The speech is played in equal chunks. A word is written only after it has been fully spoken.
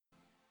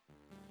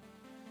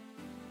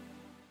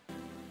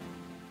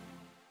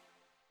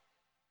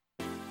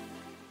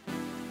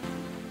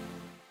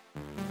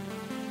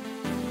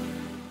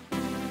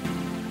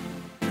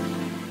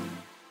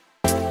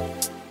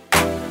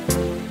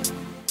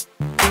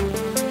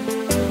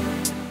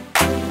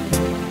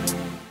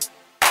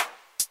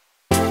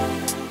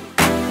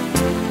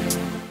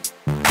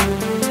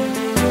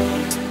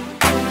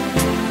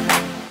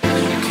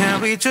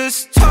we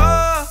just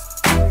talk?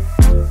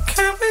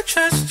 Can we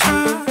just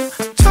talk?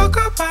 Talk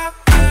about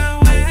where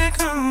we're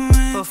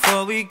going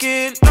before we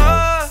get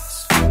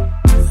lost.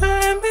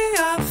 Let me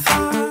our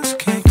thoughts.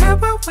 Can't get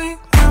what we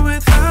want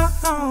without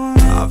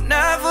knowing. I've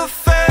never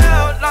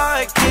felt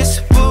like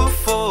this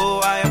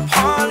before. I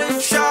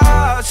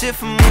apologize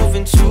if I'm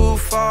moving too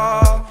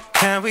far.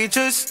 Can we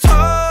just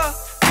talk?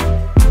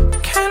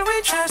 Can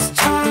we just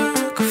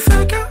talk?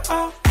 Figure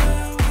out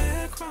where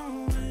we're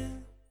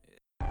growing.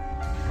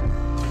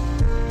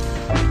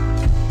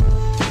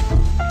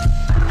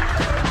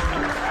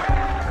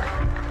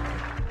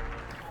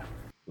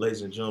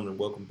 Ladies and gentlemen,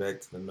 welcome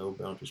back to the No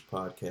Boundaries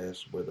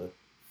podcast, where the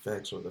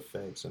facts are the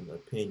facts and the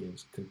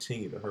opinions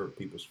continue to hurt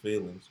people's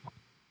feelings.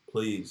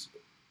 Please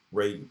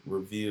rate,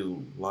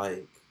 review,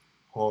 like,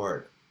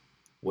 heart,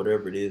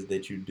 whatever it is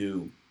that you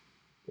do,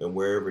 and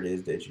wherever it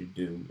is that you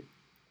do.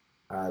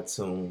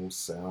 iTunes,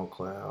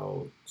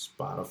 SoundCloud,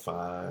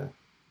 Spotify,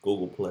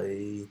 Google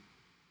Play.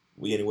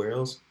 We anywhere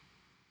else?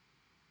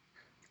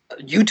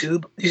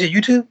 YouTube. You said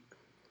YouTube?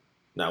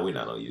 No, we're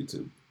not on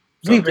YouTube.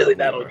 We really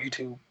not on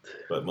YouTube.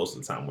 But most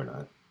of the time we're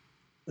not.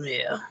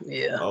 Yeah.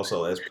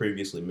 Also, as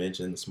previously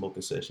mentioned, the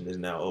smoking session is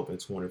now open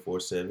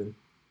 24/7.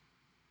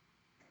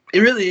 It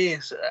really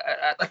is.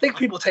 I think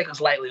people take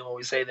us lightly when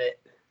we say that.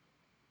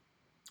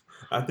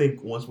 I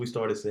think once we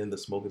started saying the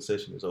smoking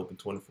session is open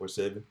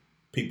 24/7,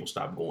 people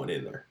stopped going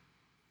in there.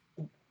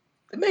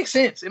 It makes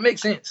sense.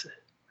 Is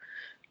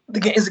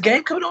the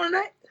game coming on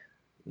tonight?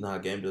 Nah,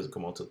 game doesn't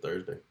come on till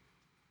Thursday.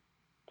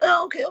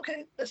 Oh,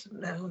 okay. That's a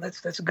good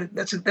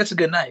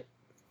night.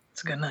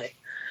 It's a good night.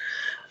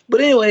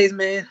 But anyways,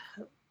 man,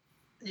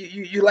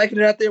 you liking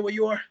it out there where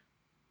you are?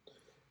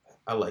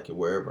 I like it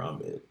wherever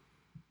I'm at.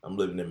 I'm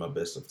living in my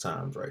best of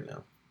times right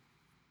now.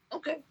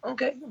 Okay.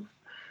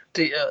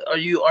 Are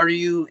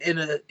you in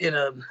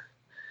a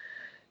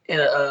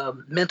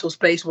mental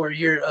space where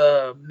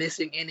you're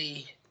missing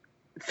any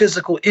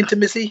physical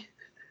intimacy,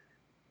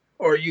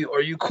 or are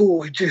you cool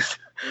with just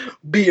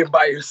being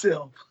by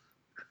yourself?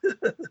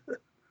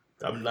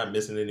 I'm not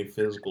missing any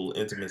physical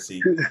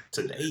intimacy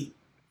to date.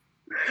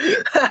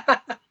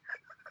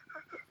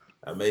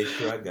 I made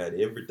sure I got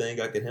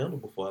everything I could handle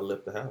before I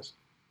left the house.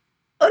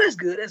 Oh, that's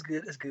good.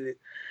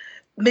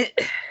 Man,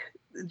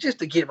 just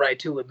to get right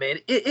to it, man,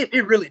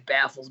 it really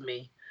baffles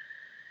me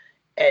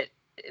at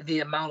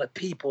the amount of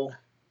people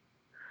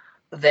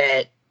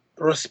that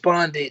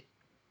responded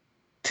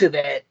to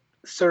that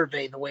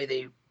survey the way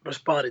they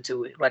responded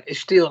to it. Like,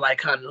 it's still like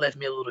kind of left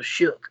me a little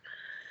shook.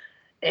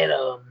 And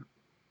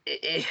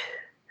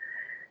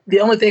the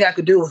only thing I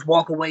could do was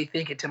walk away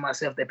thinking to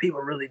myself that people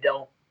really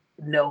don't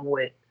know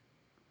what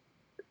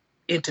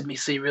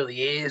intimacy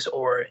really is,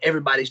 or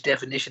everybody's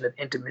definition of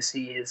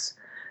intimacy is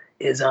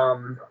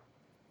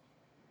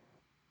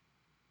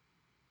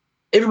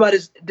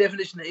everybody's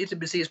definition of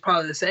intimacy is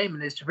probably the same,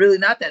 and it's really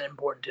not that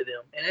important to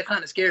them, and that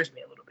kind of scares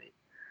me a little bit.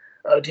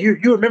 Do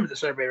you remember the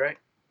survey, right?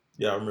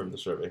 Yeah, I remember the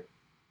survey.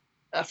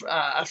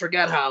 I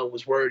forgot how it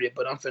was worded,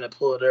 but I'm finna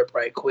pull it up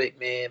right quick,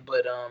 man.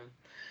 But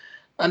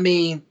I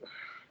mean,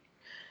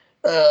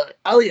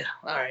 oh yeah,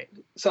 all right.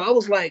 So I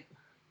was like,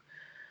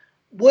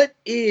 what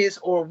is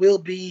or will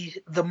be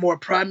the more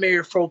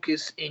primary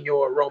focus in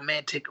your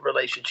romantic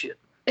relationship?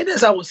 And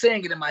as I was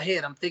saying it in my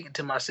head, I'm thinking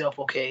to myself,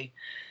 okay,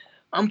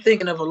 I'm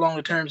thinking of a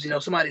longer terms,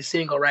 somebody's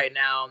single right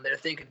now and they're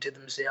thinking to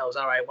themselves,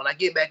 all right, when I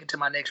get back into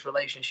my next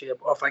relationship,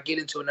 or if I get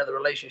into another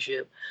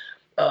relationship,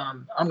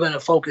 I'm going to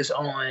focus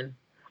on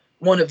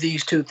one of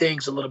these two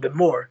things a little bit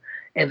more.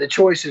 And the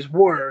choices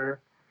were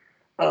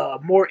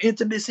more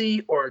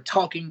intimacy or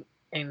talking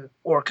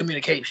or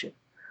communication.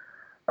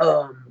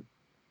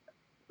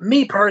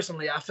 Me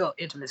personally, I felt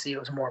intimacy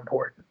was more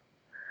important.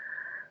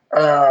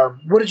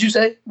 What did you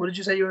say? What did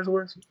you say yours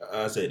was?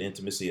 I said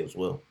intimacy as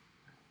well.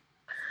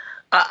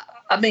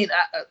 I mean,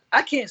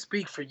 I can't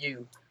speak for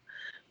you,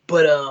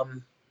 but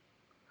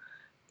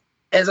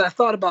as I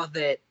thought about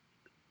that,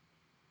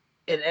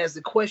 and as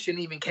the question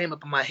even came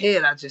up in my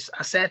head, I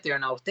sat there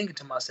and I was thinking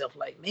to myself,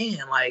 like,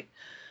 man, like,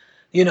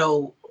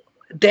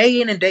 day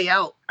in and day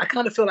out, I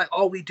kind of feel like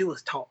all we do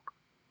is talk.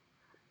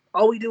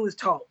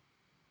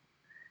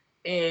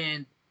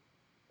 And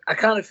I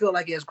kind of feel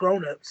like as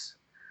grown-ups,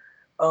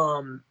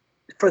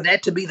 for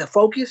that to be the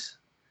focus,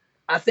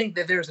 I think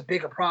that there's a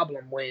bigger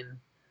problem when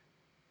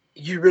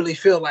you really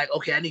feel like,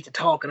 okay, I need to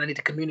talk and I need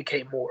to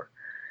communicate more.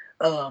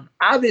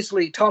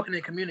 Obviously, talking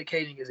and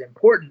communicating is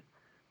important,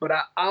 but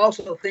I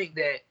also think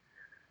that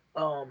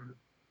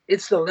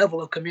it's the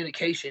level of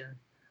communication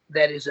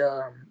that's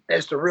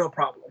the real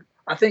problem.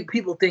 I think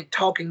people think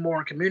talking more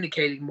and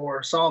communicating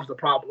more solves the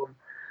problem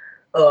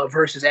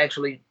versus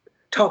actually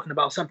talking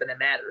about something that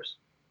matters.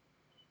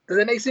 Does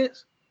that make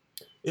sense?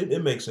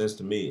 It makes sense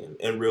to me.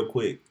 And real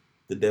quick,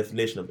 the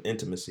definition of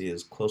intimacy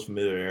is close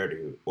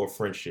familiarity or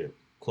friendship,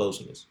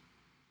 closeness.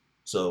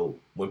 So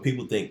when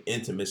people think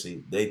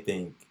intimacy, they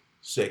think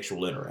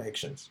sexual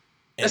interactions.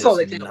 And that's all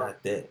they think not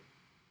about. That.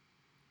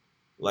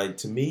 Like,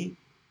 to me,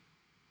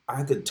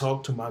 I could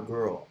talk to my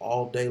girl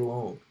all day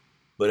long,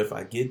 but if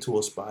I get to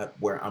a spot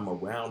where I'm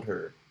around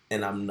her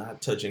and I'm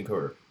not touching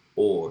her,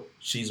 or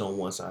she's on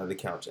one side of the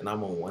couch and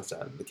I'm on one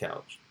side of the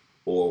couch,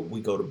 or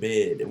we go to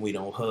bed and we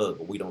don't hug,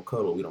 or we don't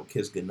cuddle, we don't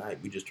kiss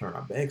goodnight, we just turn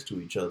our backs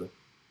to each other,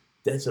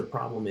 that's a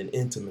problem in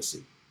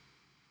intimacy.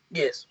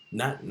 Yes.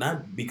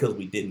 Not because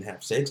we didn't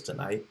have sex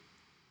tonight.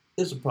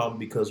 It's a problem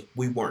because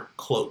we weren't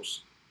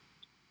close.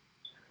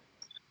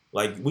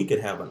 Like, we could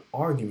have an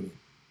argument,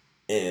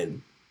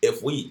 and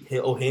if we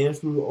held hands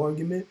through the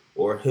argument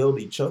or held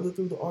each other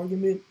through the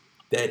argument,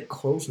 that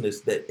closeness,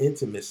 that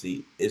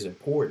intimacy is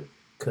important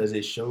because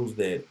it shows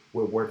that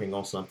we're working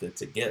on something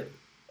together.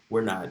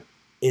 We're not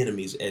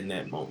enemies in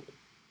that moment.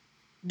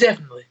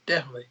 Definitely.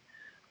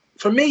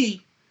 For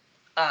me,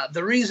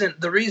 the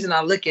reason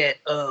I look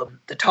at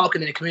the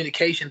talking and the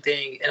communication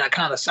thing and I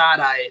kind of side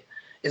eye it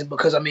is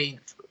because, I mean,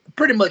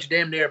 pretty much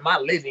damn near my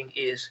living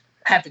is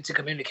having to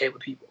communicate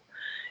with people.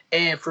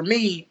 And for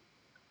me,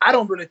 I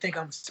don't really think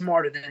I'm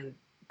smarter than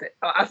that.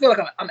 I feel like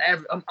I'm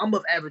average. I'm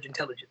of average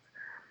intelligence,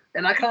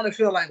 and I kind of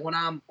feel like when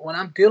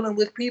I'm dealing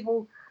with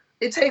people,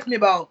 it takes me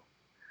about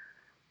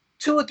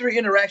 2 or 3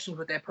 interactions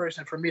with that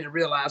person for me to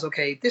realize,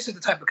 okay, this is the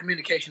type of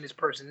communication this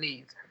person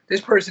needs.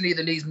 This person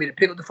either needs me to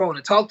pick up the phone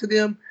and talk to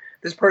them.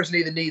 This person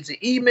either needs an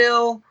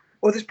email,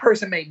 or this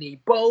person may need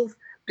both.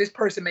 This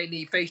person may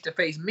need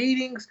face-to-face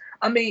meetings.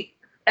 I mean,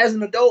 as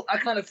an adult, I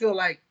kind of feel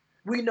like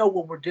we know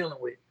what we're dealing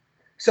with.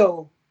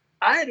 So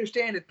I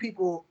understand that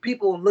people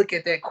look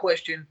at that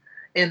question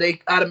and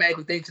they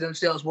automatically think to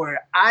themselves,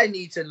 where I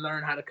need to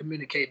learn how to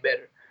communicate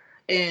better.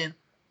 And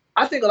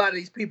I think a lot of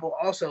these people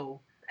also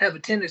have a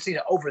tendency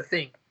to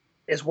overthink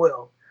as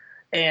well.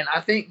 And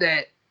I think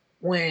that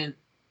when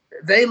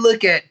they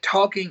look at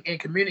talking and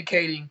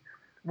communicating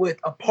with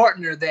a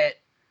partner that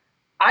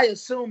I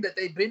assume that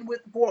they've been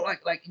with before,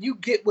 like you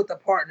get with a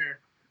partner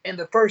and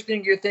the first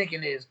thing you're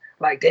thinking is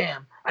like,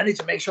 damn, I need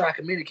to make sure I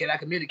communicate.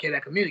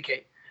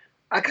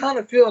 I kind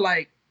of feel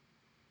like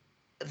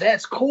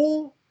that's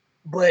cool,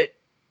 but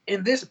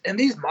in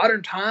these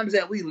modern times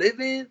that we live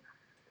in,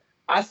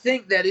 I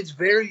think that it's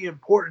very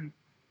important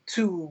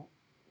to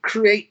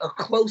create a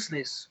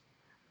closeness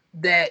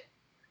that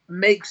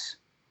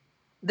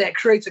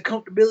creates a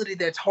comfortability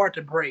that's hard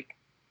to break.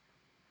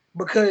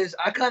 Because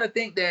I kind of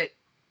think that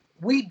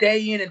we,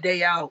 day in and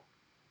day out,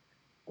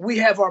 we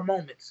have our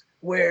moments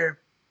where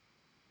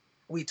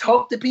we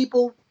talk to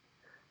people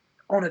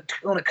on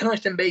a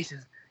constant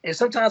basis. And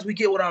sometimes we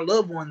get with our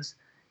loved ones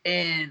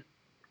and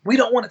we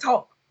don't want to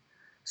talk.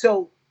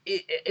 So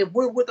if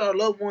we're with our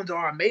loved ones or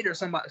our mate or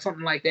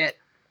something like that,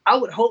 I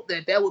would hope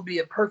that would be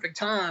a perfect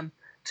time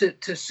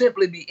to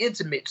simply be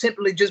intimate,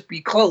 simply just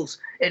be close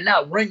and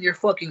not run your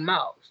fucking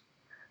mouths.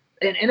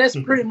 And that's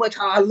pretty much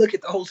how I look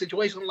at the whole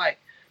situation. Like,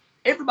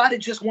 everybody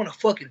just want to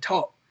fucking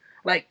talk.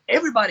 Like,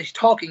 everybody's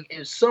talking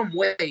in some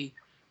way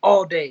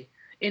all day.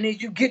 And then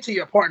you get to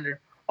your partner,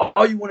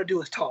 all you want to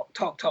do is talk.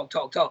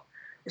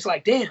 It's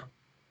like, damn,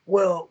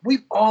 well,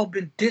 we've all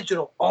been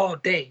digital all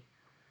day.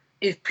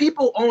 If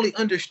people only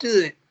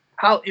understood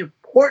how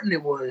important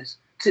it was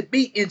to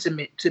be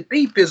intimate, to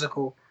be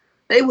physical,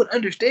 they would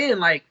understand,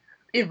 like,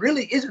 it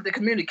really isn't the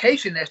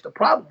communication that's the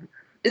problem.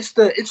 It's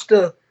the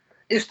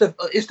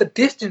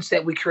distance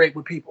that we create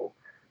with people,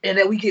 and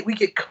that we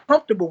get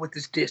comfortable with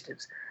this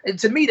distance. And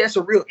to me, that's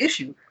a real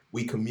issue.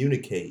 We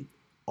communicate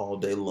all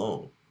day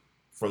long,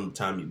 from the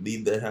time you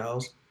leave the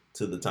house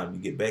to the time you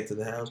get back to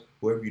the house.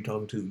 Whoever you're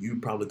talking to, you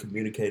probably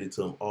communicated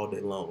to them all day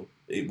long,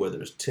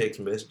 whether it's text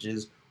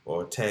messages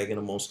or tagging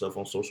them on stuff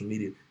on social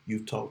media.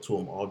 You've talked to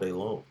them all day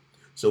long.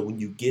 So when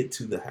you get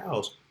to the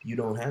house, you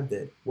don't have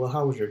that, well,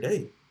 how was your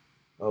day?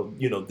 Oh,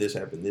 this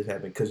happened,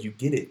 because you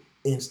get it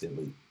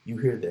instantly. You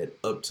hear that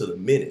up to the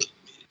minute.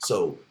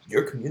 So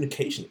your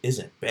communication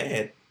isn't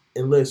bad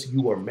unless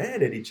you are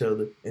mad at each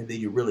other and then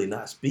you're really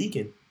not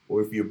speaking,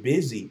 or if you're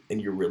busy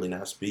and you're really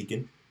not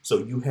speaking. So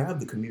you have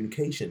the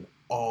communication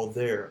all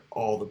there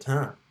all the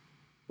time.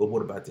 But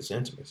what about this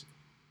intimacy?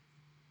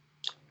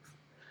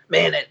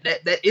 Man,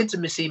 that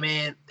intimacy,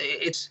 man,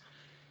 it's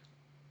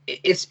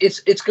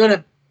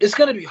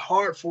gonna be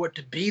hard for it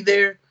to be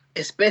there,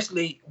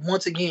 especially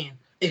once again,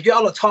 if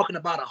y'all are talking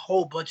about a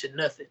whole bunch of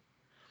nothing.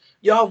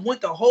 Y'all went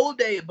the whole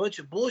day a bunch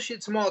of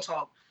bullshit small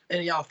talk,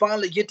 and y'all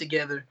finally get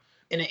together,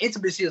 and the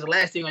intimacy is the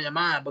last thing on your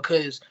mind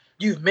because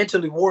you've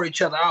mentally wore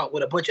each other out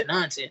with a bunch of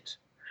nonsense.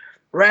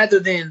 Rather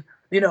than,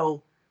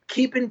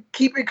 keeping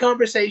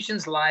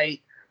conversations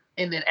light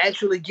and then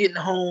actually getting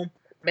home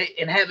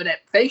and having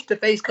that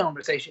face-to-face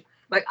conversation.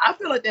 Like, I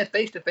feel like that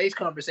face-to-face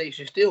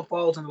conversation still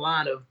falls in the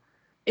line of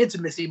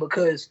intimacy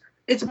because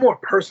it's more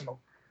personal.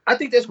 I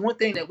think that's one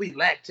thing that we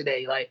lack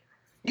today. Like,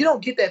 you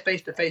don't get that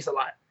face-to-face a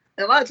lot.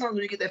 And a lot of times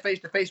when you get that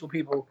face-to-face with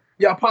people,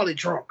 y'all probably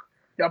drunk.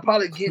 Y'all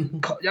probably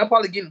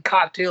getting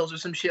cocktails or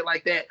some shit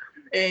like that.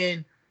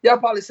 And y'all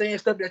probably saying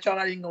stuff that y'all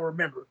not even going to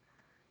remember.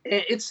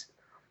 And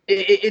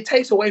it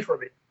takes away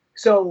from it.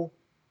 So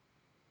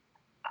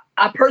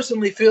I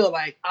personally feel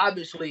like,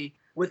 obviously,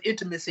 with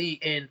intimacy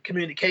and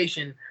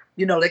communication,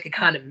 they can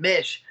kind of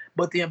mesh.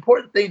 But the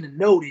important thing to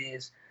note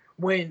is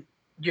when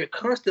you're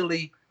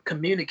constantly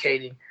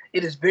communicating,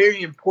 it is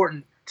very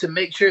important to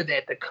make sure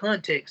that the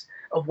context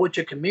of what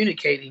you're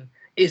communicating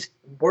is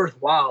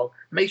worthwhile.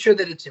 Make sure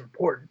that it's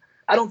important.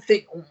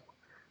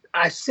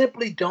 I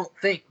simply don't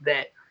think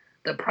that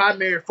the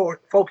primary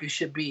focus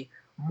should be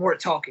more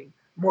talking,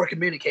 more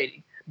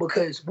communicating,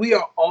 because we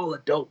are all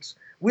adults.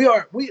 We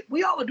all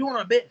are doing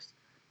our best,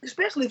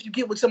 especially if you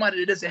get with somebody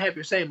that doesn't have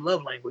your same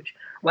love language.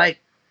 Like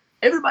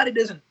everybody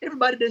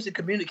doesn't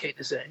communicate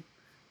the same.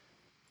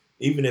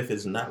 Even if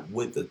it's not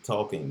with the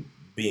talking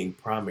being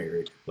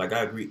primary, like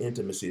I agree,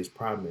 intimacy is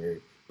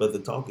primary, but the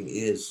talking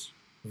is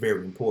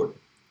very important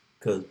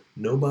because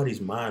nobody's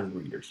mind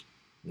readers.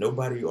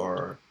 Nobody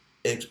are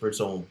experts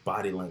on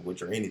body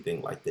language or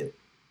anything like that.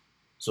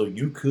 So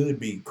you could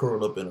be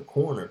curled up in a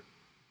corner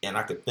and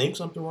I could think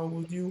something wrong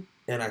with you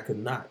and I could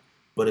not.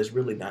 But it's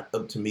really not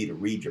up to me to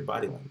read your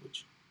body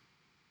language.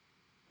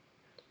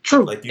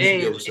 True. Like you should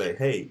be able to say,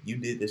 hey, you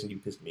did this and you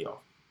pissed me off.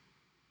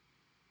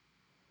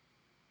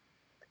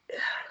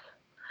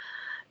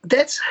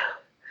 That's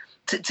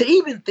to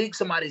even think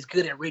somebody's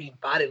good at reading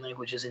body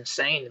language is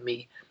insane to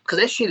me, because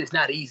that shit is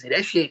not easy.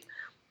 That shit,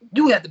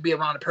 you have to be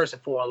around a person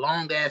for a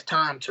long ass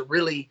time to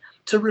really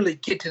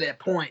get to that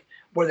point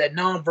where those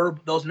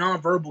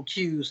nonverbal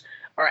cues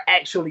are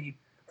actually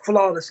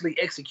flawlessly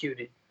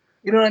executed.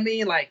 You know what I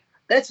mean? Like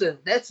that's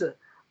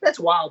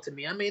wild to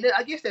me. I mean,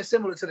 I guess that's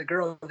similar to the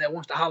girl that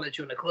wants to holler at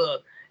you in the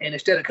club, and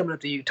instead of coming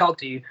up to you, talk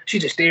to you,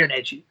 she's just staring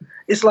at you.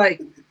 It's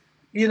like,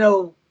 you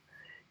know,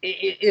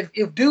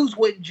 if dudes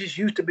wasn't just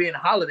used to being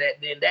hollered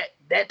at, then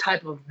that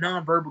type of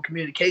nonverbal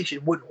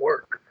communication wouldn't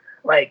work.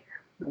 Like,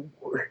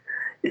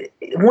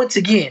 once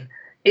again,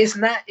 it's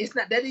not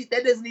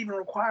that doesn't even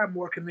require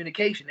more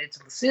communication. It's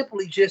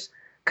simply just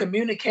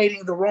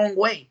communicating the wrong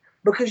way,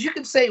 because you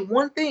can say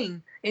one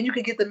thing and you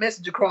can get the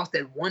message across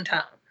that one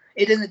time.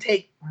 It doesn't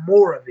take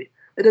more of it.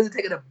 It doesn't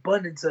take an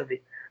abundance of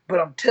it. But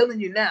I'm telling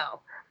you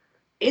now,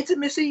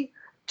 intimacy,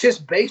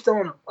 just based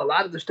on a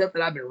lot of the stuff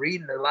that I've been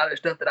reading and a lot of the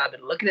stuff that I've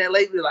been looking at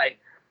lately, like,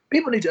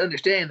 people need to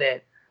understand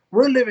that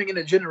we're living in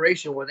a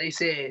generation where they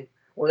say,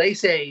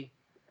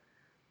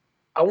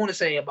 I want to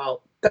say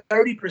about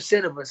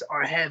 30% of us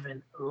are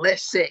having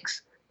less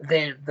sex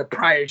than the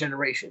prior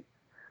generation.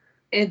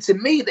 And to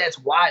me, that's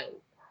wild,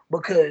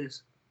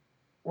 because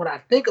when I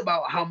think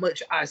about how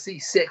much I see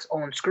sex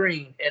on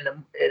screen and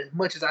as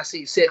much as I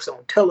see sex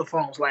on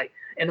telephones, like,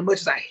 and as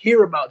much as I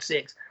hear about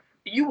sex,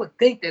 you would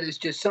think that it's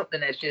just something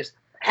that's just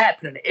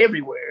happening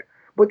everywhere.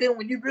 But then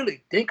when you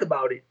really think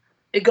about it,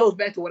 it goes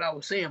back to what I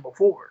was saying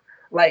before.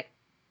 Like,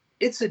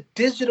 it's a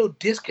digital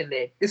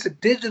disconnect. It's a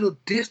digital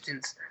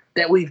distance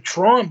that we've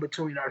drawn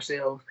between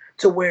ourselves,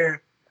 to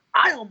where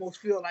I almost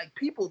feel like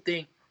people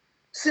think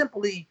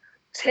simply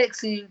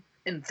texting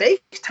and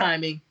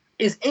FaceTiming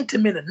is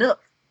intimate enough.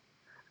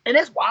 And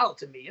that's wild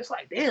to me. It's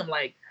like, damn,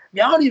 like,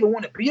 y'all don't even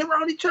want to be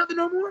around each other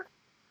no more.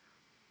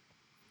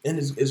 And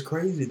it's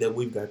crazy that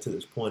we've got to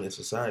this point in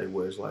society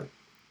where it's like,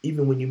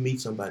 even when you meet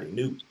somebody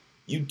new,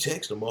 you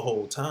text them the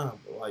whole time,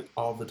 like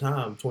all the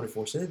time,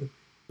 24/7.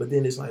 But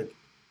then it's like,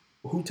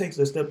 who takes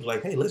the step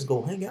like, hey, let's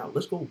go hang out,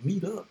 let's go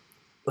meet up?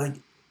 Like,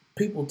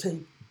 people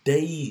take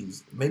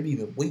days, maybe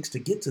even weeks to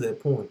get to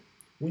that point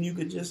when you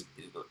could just,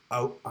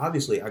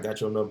 obviously, I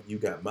got your number, you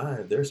got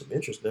mine. There's some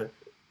interest there.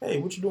 Hey,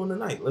 what you doing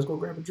tonight? Let's go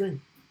grab a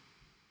drink.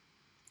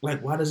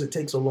 Like, why does it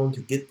take so long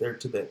to get there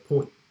to that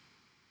point?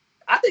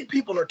 I think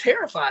people are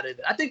terrified of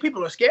it. I think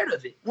people are scared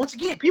of it. Once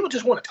again, people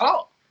just want to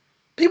talk.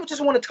 People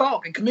just want to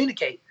talk and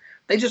communicate.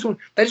 They just want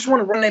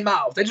to run their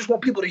mouths. They just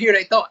want people to hear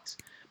their thoughts.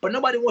 But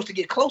nobody wants to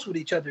get close with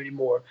each other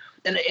anymore.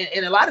 And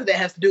a lot of that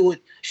has to do with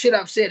shit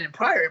I've said in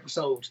prior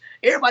episodes.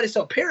 Everybody's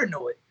so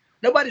paranoid.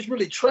 Nobody's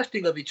really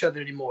trusting of each other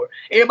anymore.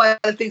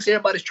 Everybody thinks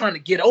everybody's trying to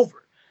get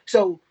over.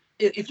 So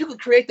if you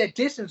could create that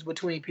distance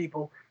between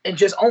people and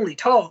just only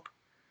talk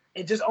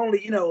and just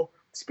only,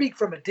 speak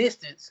from a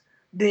distance,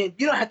 then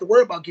you don't have to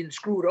worry about getting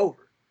screwed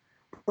over.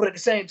 But at the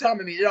same time,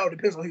 I mean, it all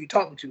depends on who you're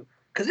talking to.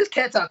 Because there's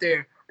cats out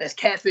there that's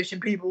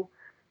catfishing people.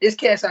 There's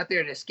cats out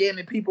there that's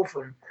scamming people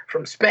from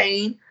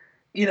Spain,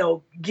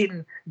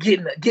 securing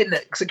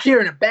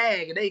a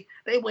bag, and they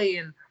weigh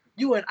in,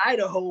 you in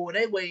Idaho and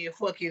they weigh in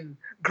fucking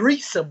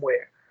Greece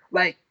somewhere.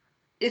 Like,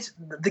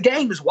 the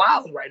game is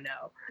wild right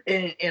now.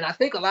 And I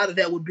think a lot of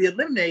that would be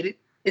eliminated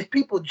if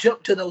people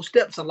jump to those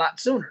steps a lot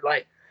sooner.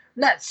 Like,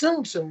 not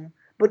soon,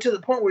 but to the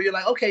point where you're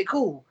like, okay,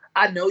 cool,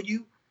 I know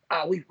you.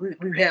 We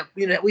had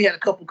a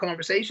couple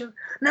conversations.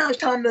 Now it's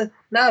time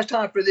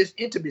for this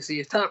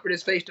intimacy. It's time for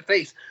this face to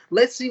face.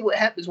 Let's see what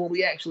happens when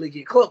we actually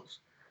get close.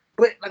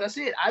 But like I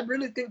said, I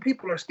really think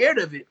people are scared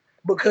of it,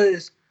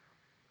 because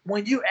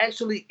when you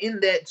actually in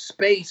that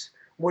space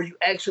where you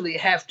actually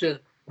have to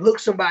look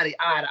somebody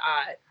eye to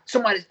eye,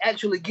 somebody's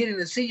actually getting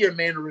to see your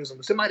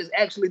mannerisms, somebody's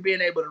actually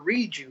being able to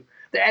read you,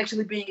 they're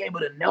actually being able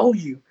to know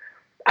you.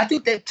 I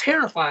think that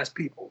terrifies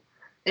people.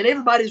 And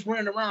everybody's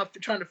running around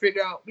trying to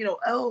figure out,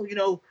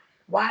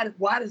 why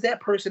does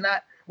that person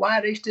not, why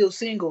are they still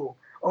single,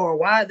 or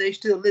why are they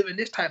still living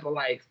this type of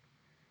life?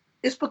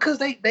 It's because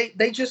they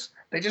just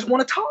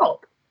want to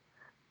talk.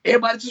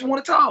 Everybody just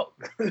want to talk.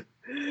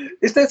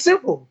 It's that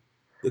simple.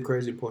 The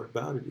crazy part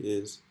about it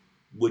is,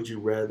 would you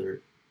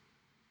rather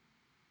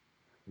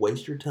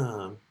waste your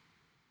time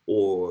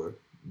or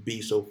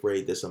be so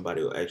afraid that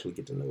somebody will actually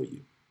get to know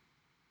you?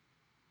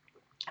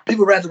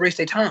 People rather waste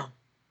their time.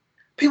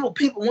 People,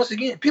 once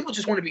again, people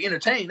just want to be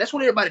entertained. That's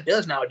what everybody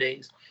does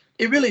nowadays.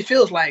 It really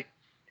feels like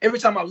every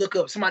time I look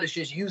up, somebody's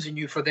just using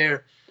you for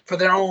their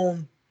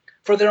own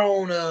for their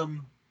own.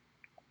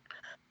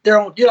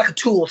 You're like a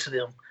tool to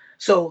them.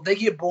 So they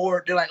get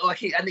bored. They're like, oh,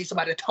 I need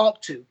somebody to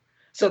talk to.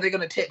 So they're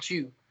gonna text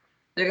you.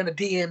 They're gonna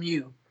DM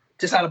you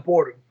just out of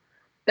boredom.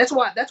 That's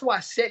why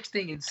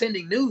sexting and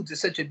sending nudes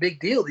is such a big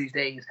deal these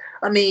days.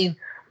 I mean,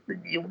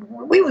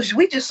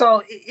 we just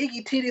saw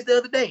Iggy titties the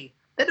other day.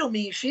 That don't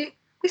mean shit.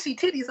 We see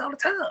titties all the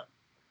time.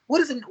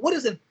 What is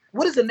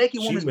a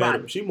naked woman's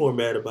body? She's more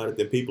mad about it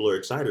than people are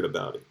excited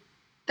about it.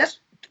 That's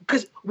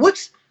because what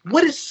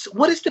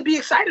is to be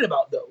excited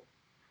about though?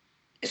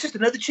 It's just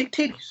another chick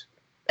titties,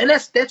 and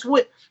that's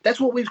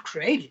what we've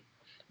created.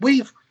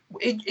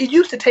 It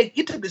used to take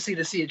to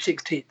see a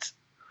chick's tits.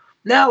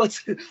 Now I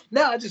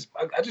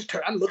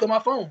look at my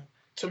phone.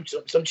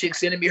 Some chick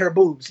sending me her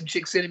boobs. Some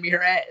chick sending me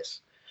her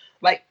ass.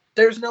 Like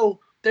there's no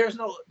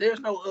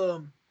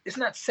it's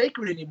not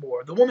sacred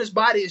anymore. The woman's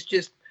body is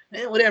just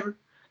whatever.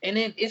 And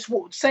then it's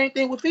same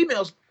thing with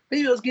females.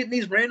 Females getting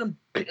these random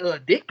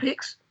dick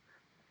pics.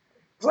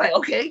 It's like,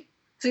 okay,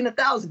 seen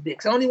 1,000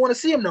 dicks. I don't even want to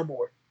see them no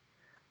more.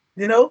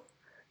 You know,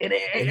 and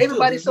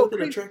everybody's so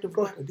attractive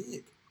about the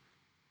dick.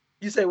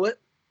 You say what?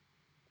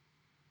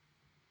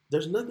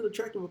 There's nothing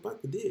attractive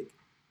about the dick.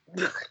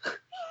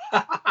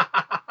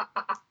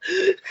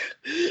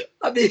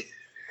 I mean,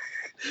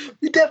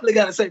 you definitely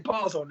got to say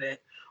pause on that.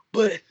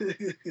 But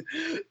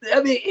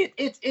I mean,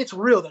 it's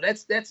real though.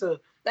 That's an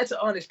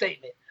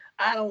understatement.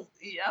 I don't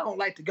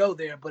like to go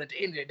there, but at the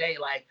end of the day,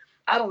 like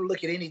I don't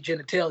look at any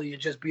genitalia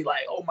and just be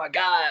like, oh my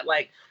God,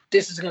 like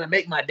this is gonna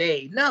make my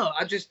day. No,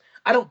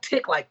 I don't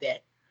tick like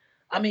that.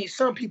 I mean,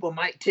 some people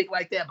might tick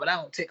like that, but I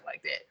don't tick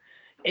like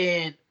that.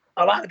 And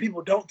a lot of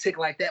people don't tick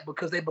like that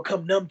because they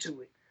become numb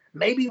to it.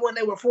 Maybe when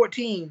they were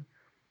 14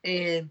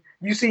 and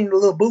you seen the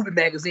little boobie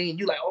magazine,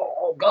 you like,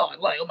 oh God,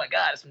 like, oh my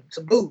God,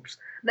 some boobs.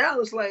 Now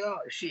it's like, oh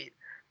shit,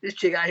 this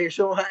chick out here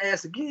showing her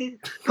ass again.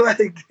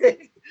 like,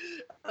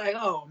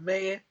 oh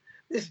man,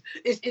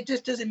 it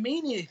just doesn't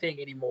mean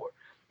anything anymore.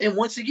 And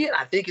once again,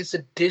 I think it's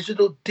a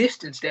digital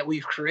distance that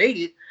we've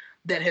created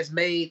that has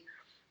made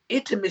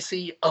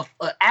intimacy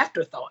an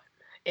afterthought.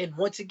 And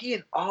once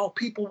again, all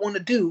people want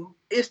to do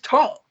is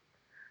talk.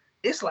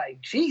 It's like,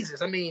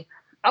 Jesus. I mean,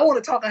 I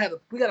want to talk.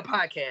 We got a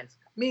podcast.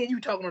 Me and you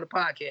talking on the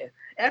podcast.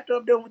 After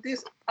I'm done with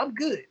this, I'm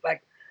good.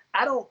 Like,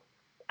 I don't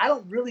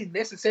really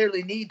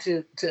necessarily need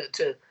to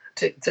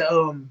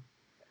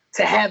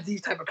have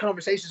these type of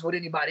conversations with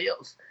anybody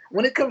else.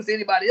 When it comes to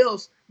anybody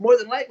else, more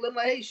than likely, I'm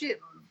like, hey, shit,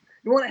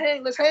 you want to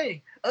hang? Let's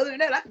hang. Other than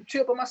that, I can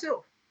chill by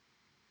myself.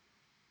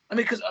 I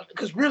mean,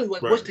 because really,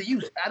 what's the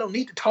use? I don't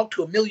need to talk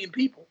to a million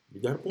people.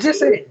 Just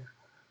saying,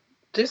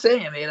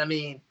 man. I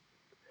mean,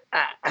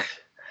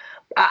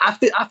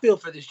 I feel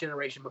for this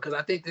generation because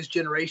I think this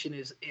generation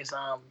is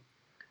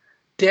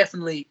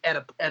definitely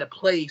at a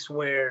place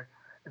where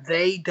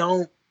they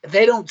don't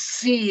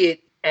see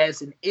it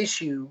as an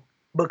issue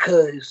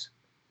because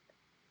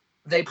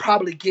they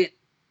probably get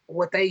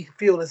what they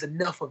feel is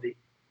enough of it.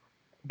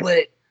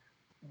 But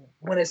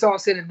when it's all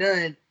said and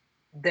done,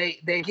 they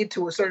get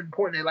to a certain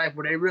point in their life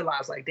where they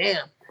realize, like,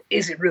 damn,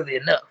 is it really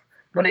enough?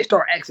 When they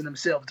start asking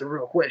themselves the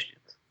real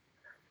questions.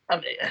 I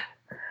mean,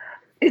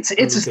 it's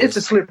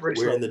a slippery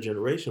slope. We're in the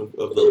generation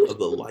of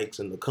the likes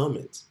and the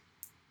comments.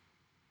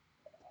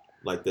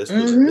 Like that's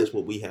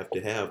what we have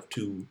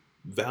to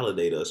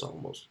validate us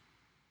almost.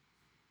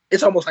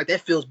 It's almost like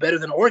that feels better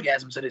than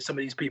orgasms to some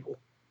of these people.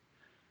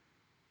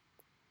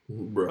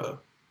 Bruh.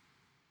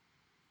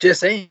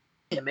 Just saying,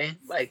 man.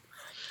 Like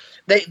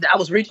I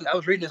was reading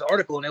this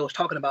article and they was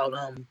talking about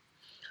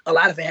a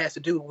lot of it has to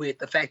do with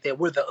the fact that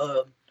we're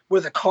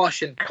the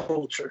caution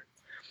culture.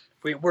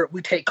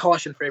 We take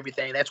caution for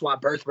everything. That's why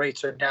birth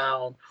rates are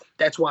down.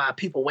 That's why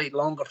people wait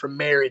longer for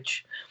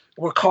marriage.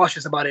 We're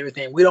cautious about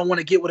everything. We don't want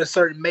to get with a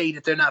certain mate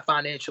if they're not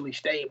financially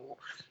stable.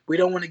 We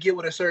don't want to get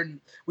with a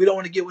certain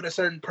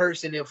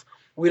person if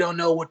we don't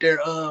know what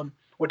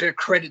their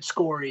credit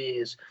score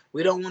is.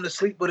 We don't want to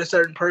sleep with a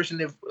certain person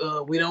if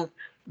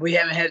we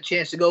haven't had a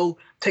chance to go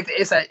take the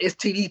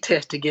STD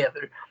test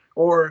together.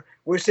 Or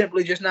we're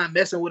simply just not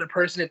messing with a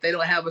person if they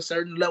don't have a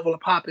certain level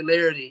of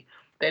popularity.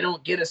 They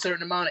don't get a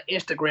certain amount of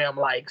Instagram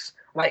likes.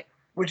 Like,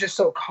 we're just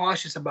so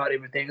cautious about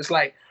everything. It's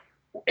like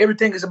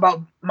everything is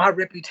about my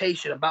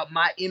reputation, about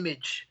my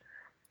image.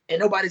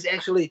 And I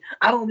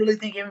don't really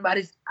think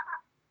everybody's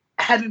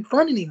having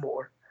fun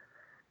anymore.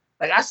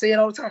 Like, I say it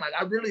all the time. Like,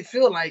 I really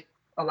feel like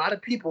a lot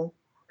of people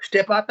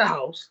step out the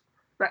house.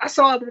 Like, I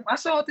saw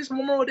it this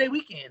Memorial Day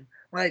weekend.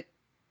 Like,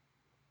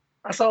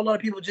 I saw a lot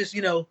of people just,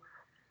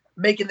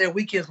 making their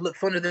weekends look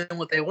funner than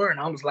what they were. And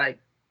I was like,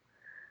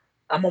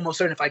 I'm almost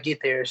certain if I get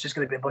there, it's just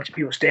going to be a bunch of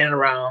people standing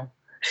around,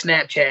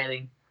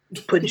 Snapchatting,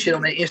 putting shit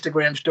on their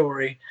Instagram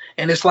story.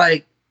 And it's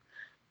like,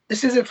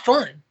 this isn't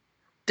fun.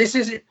 This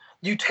isn't,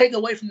 you take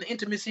away from the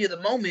intimacy of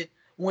the moment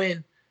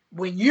when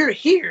you're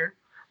here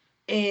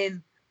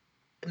and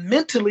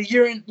mentally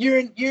you're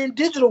in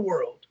digital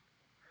world.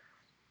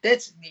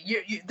 That's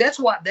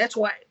why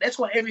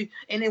every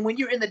and then when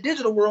you're in the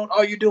digital world,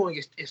 all you're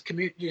doing is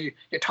commute.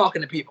 You're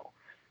talking to people.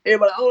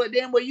 Everybody, oh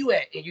damn, where you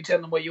at? And you tell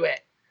them where you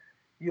at.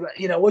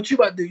 You know what you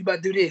about to do? You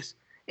about to do this,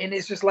 and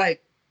it's just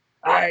like,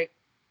 all right,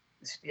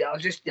 y'all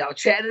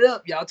chat it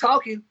up, y'all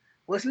talking.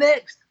 What's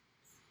next?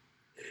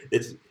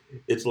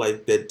 It's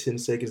like that 10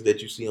 seconds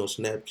that you see on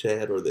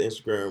Snapchat or the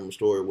Instagram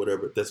story or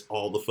whatever. That's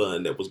all the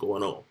fun that was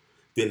going on.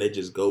 Then they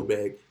just go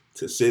back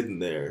to sitting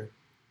there,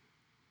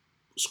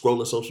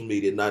 scrolling social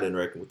media, not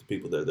interacting with the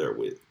people they're there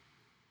with.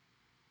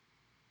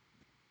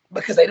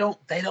 Because they don't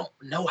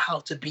know how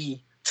to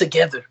be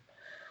together.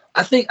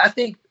 I think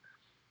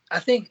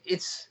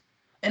it's,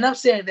 and I'm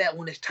saying that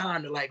when it's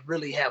time to like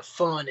really have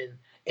fun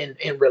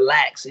and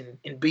relax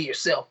and be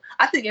yourself.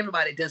 I think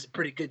everybody does a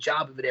pretty good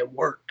job of it at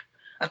work.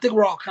 I think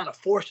we're all kind of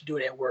forced to do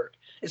it at work.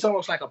 It's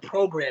almost like a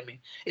programming.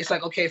 It's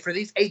like, okay, for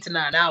these 8 to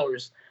 9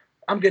 hours,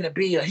 I'm gonna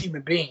be a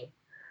human being,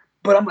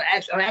 but I'm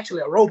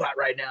actually a robot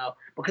right now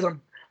because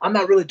I'm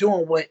not really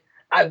doing what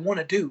I want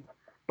to do.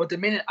 But the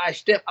minute I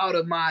step out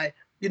of my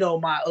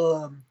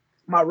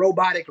my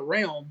robotic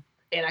realm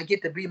and I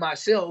get to be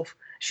myself,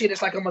 shit,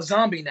 it's like I'm a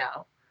zombie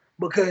now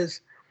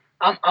because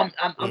I'm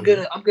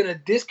gonna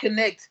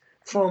disconnect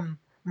from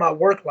my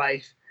work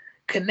life,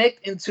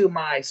 connect into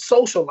my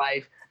social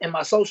life, and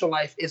my social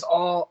life is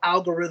all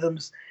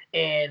algorithms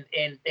and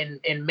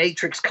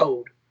matrix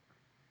code.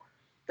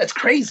 That's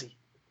crazy.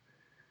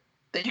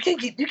 That you can't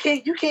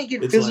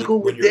get It's physical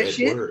like when with you're that at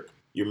shit. work,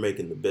 you're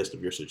making the best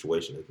of your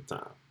situation at the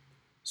time.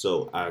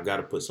 So I got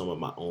to put some of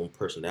my own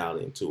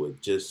personality into it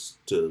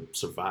just to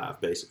survive,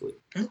 basically.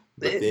 But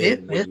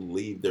then when you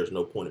leave, there's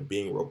no point in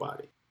being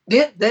robotic.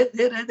 Yeah,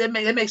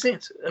 that makes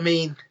sense. I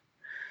mean,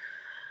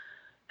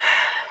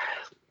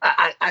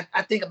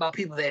 I think about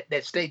people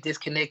that stay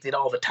disconnected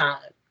all the time,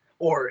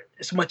 or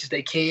as much as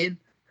they can.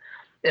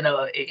 And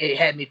it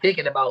had me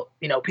thinking about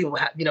people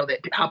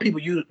how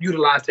people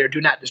utilize their do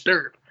not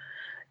disturb.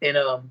 And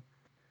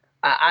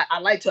I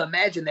like to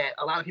imagine that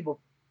a lot of people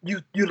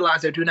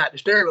utilize their do not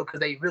disturb because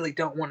they really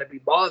don't want to be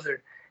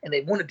bothered and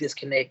they want to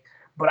disconnect.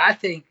 But I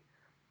think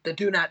the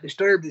do not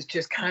disturb is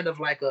just kind of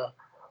like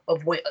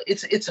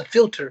it's a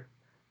filter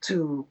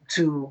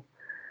to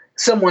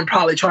someone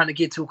probably trying to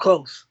get too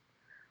close.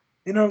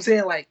 You know what I'm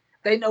saying? Like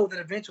they know that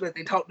eventually if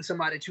they talk to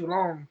somebody too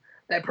long,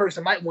 that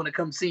person might want to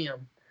come see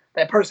them.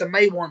 That person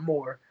may want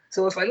more.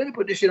 So it's like, let me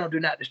put this shit on do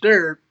not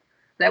disturb.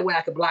 That way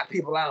I can block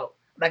people out.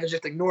 And I can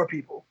just ignore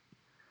people.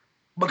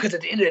 Because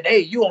at the end of the day,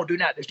 you on do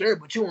not disturb,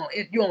 but you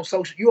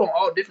on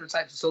all different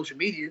types of social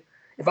media.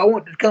 If I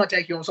wanted to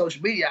contact you on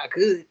social media, I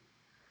could.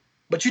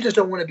 But you just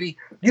don't want to be,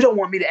 you don't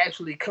want me to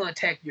actually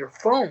contact your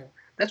phone.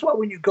 That's why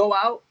when you go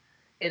out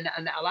and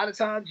a lot of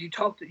times you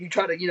try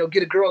to,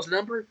 get a girl's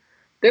number,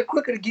 they're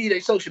quicker to give you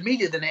their social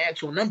media than the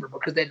actual number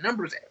because that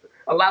number is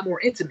a lot more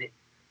intimate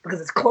because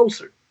it's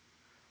closer.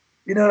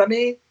 You know what I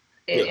mean?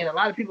 And a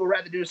lot of people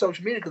rather do the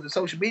social media because the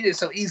social media is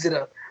so easy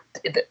to,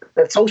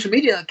 the social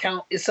media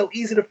account is so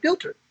easy to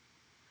filter.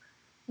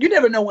 You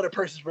never know when a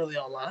person's really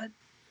online.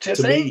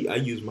 To me, I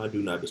use my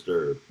do not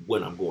disturb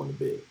when I'm going to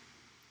bed.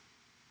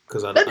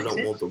 Because I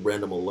don't want the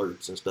random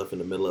alerts and stuff in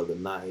the middle of the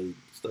night.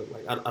 Stuff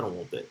like I don't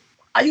want that.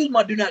 I use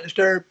my do not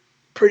disturb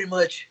pretty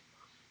much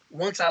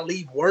once I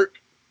leave work.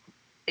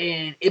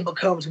 And it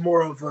becomes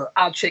more of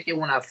I'll check it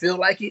when I feel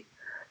like it.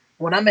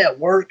 When I'm at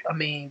work, I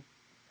mean,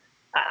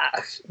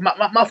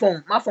 my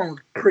phone's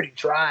pretty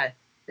dry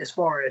as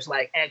far as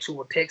like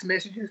actual text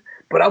messages.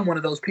 But I'm one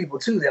of those people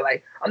too that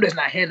like I'm just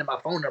not handing my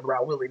phone number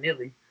out willy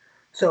nilly.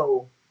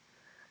 So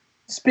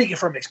speaking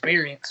from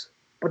experience,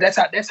 but that's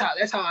how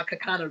I could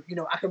kind of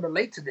I can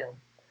relate to them,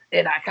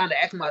 and I kind of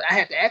I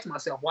have to ask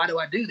myself why do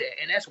I do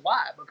that, and that's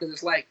why because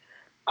it's like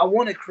I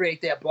want to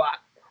create that block,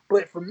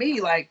 but for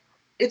me like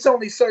it's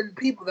only certain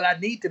people that I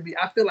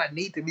feel I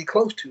need to be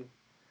close to.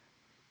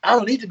 I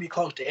don't need to be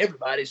close to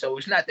everybody, so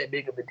it's not that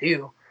big of a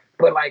deal.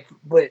 But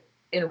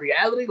in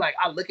reality, like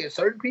I look at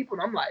certain people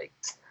and I'm like,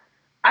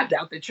 I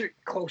doubt that you're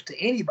close to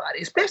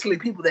anybody, especially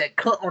people that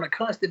on a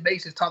constant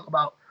basis talk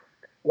about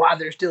why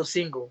they're still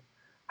single.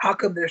 How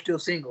come they're still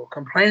single?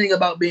 Complaining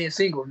about being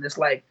single. And it's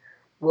like,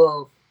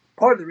 well,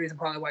 part of the reason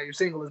probably why you're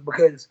single is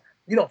because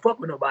you don't fuck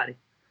with nobody.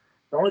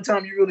 The only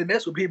time you really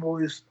mess with people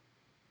is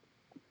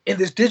in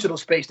this digital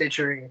space that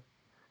you're in.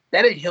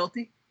 That ain't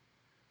healthy.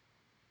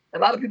 A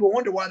lot of people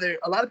wonder why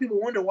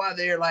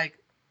they're like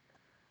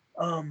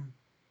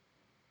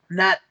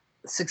not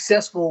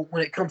successful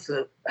when it comes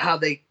to how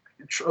they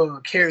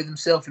carry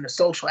themselves in the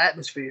social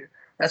atmosphere.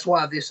 That's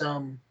why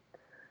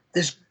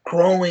this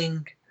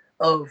growing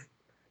of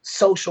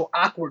social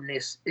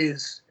awkwardness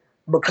is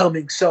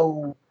becoming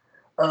so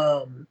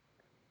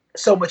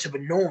much of a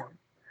norm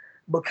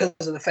because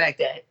of the fact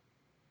that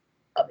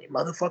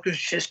motherfuckers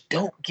just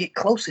don't get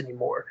close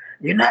anymore.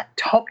 You're not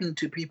talking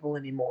to people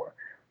anymore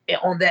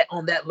on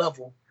that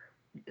level.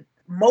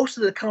 Most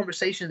of the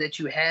conversations that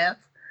you have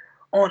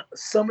on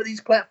some of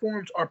these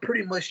platforms are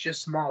pretty much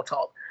just small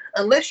talk.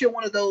 Unless you're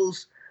one of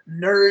those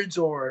nerds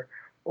or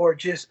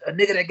just a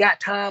nigga that got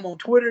time on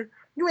Twitter,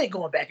 You ain't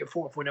going back and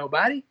forth with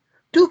nobody.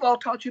 Duval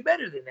taught you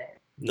better than that.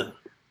 No.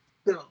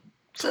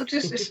 So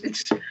just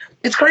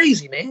it's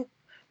crazy, man.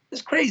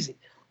 It's crazy.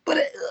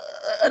 But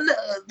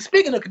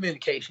speaking of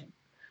communication,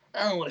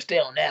 I don't want to stay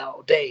on that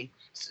all day.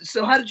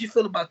 So how did you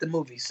feel about the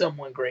movie,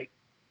 Someone Great?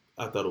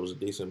 I thought it was a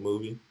decent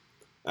movie.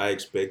 I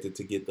expected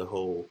to get the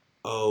whole,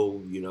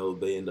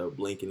 they end up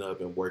linking up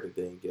and working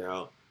things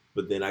out.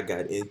 But then I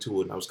got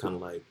into it and I was kind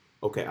of like,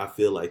 okay, I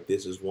feel like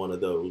this is one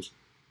of those.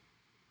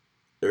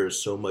 There's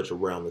so much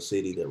around the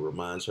city that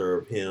reminds her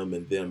of him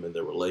and them and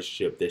their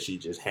relationship that she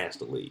just has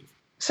to leave.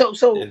 So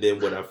and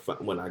then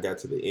when I got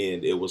to the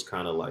end, it was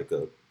kind of like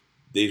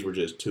these were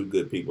just two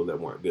good people that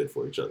weren't good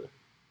for each other.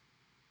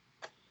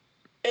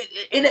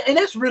 And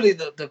that's really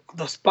the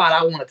spot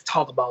I wanted to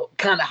talk about,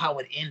 kind of how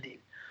it ended,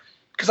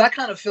 because I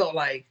kind of felt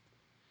like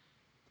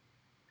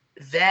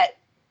that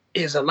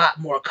is a lot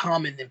more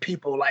common than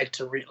people like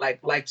to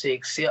like to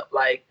accept.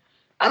 Like,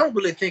 I don't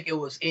really think it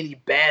was any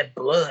bad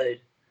blood,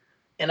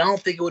 and I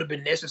don't think it would have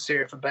been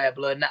necessary for bad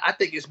blood. Now, I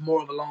think it's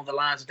more of along the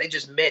lines that they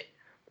just met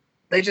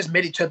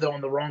each other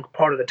on the wrong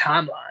part of the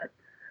timeline.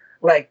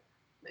 Like,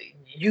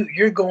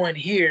 you're going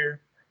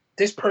here,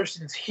 this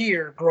person's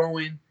here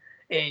growing,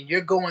 and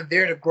you're going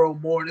there to grow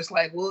more. And it's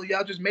like, well,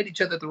 y'all just met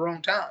each other at the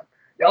wrong time.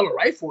 Y'all are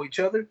right for each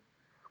other.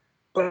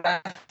 But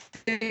I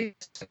think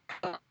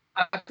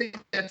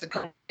that's a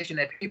conversation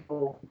that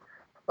people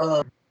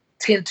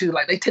tend to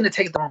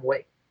take it the wrong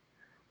way.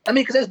 I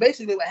mean, because that's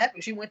basically what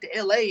happened. She went to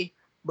L.A.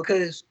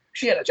 because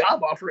she had a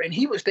job offer, and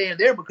he was staying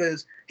there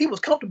because he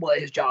was comfortable at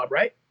his job,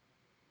 right?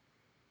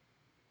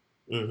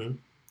 Mm-hmm.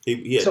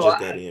 He had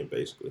got in,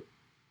 basically.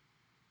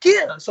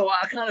 Yeah, so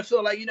I kind of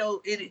feel like,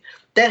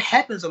 that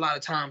happens a lot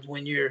of times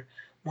when you're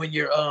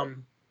in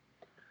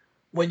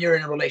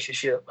a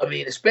relationship. I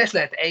mean,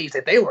 especially at the age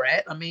that they were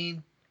at. I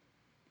mean,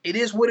 it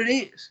is what it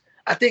is.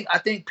 I think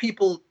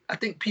people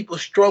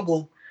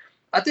struggle.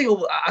 I think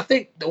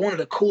one of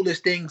the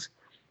coolest things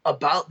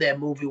about that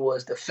movie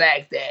was the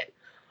fact that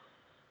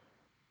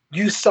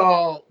you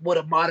saw what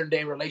a modern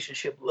day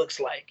relationship looks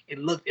like.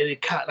 Like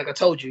I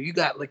told you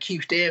got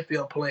Lakeith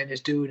Stanfield playing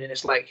this dude, and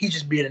it's like he's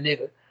just being a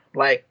nigga.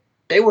 Like,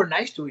 they were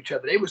nice to each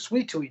other. They were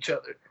sweet to each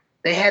other.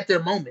 They had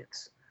their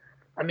moments.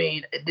 I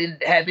mean, it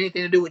didn't have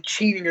anything to do with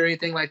cheating or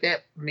anything like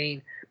that. I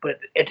mean, but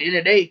at the end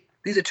of the day,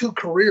 these are two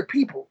career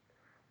people.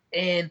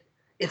 And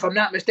if I'm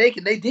not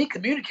mistaken, they did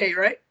communicate,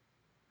 right?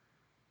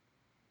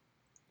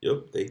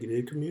 Yep, they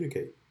did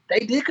communicate.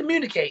 They did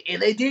communicate,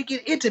 and they did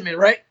get intimate,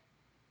 right?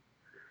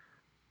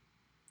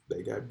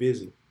 They got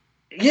busy.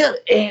 Yeah,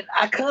 and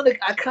I kind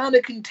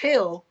of can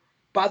tell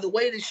by the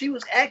way that she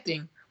was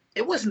acting,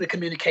 it wasn't the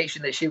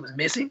communication that she was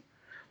missing.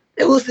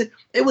 It was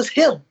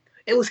him.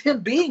 It was him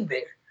being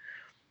there.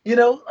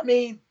 I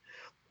mean,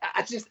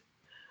 I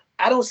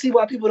don't see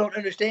why people don't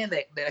understand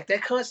that.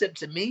 That concept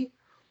to me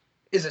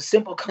is a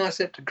simple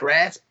concept to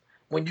grasp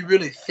when you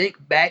really think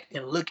back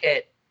and look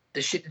at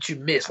the shit that you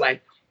miss.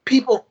 Like,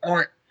 people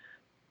aren't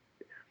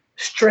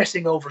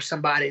stressing over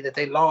somebody that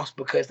they lost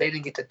because they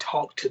didn't get to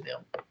talk to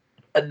them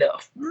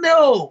enough.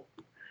 No,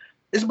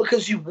 it's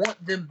because you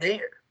want them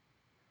there.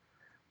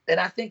 And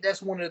I think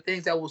that's one of the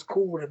things that was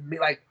cool to me.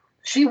 Like,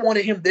 she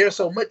wanted him there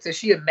so much that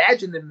she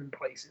imagined him in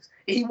places.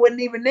 And he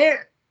wasn't even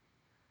there.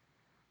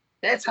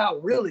 That's how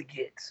real it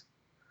gets.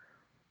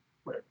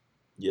 But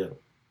yeah,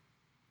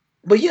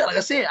 like I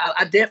said,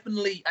 I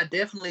definitely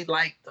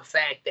like the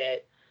fact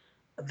that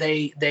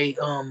they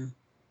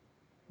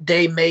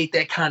made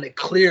that kind of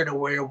clear to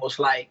where it was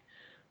like,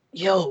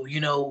 yo,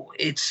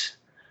 it's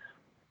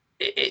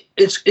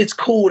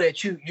cool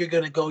that you're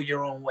gonna go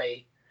your own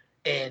way.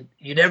 And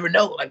you never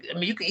know. Like, I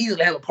mean, you can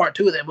easily have a part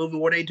 2 of that movie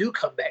where they do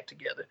come back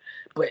together.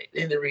 But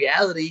in the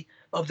reality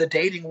of the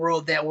dating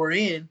world that we're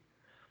in,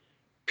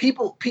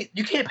 people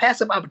you can't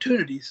pass up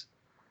opportunities.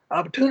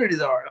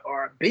 Opportunities are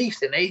a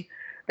beast, and they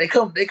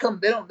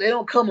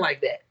don't come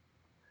like that.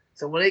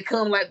 So when they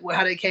come like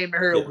how they came to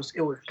her, yeah,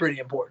 it was pretty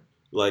important.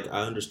 Like,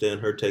 I understand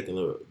her taking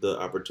the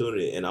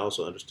opportunity, and I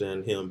also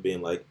understand him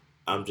being like,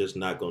 I'm just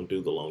not going to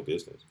do the long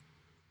distance,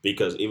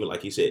 because even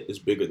like he said, it's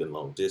bigger than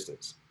long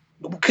distance.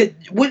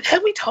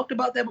 Have we talked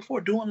about that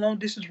before? Doing long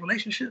distance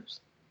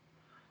relationships?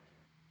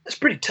 That's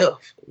pretty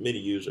tough. Many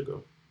years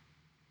ago.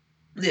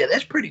 Yeah,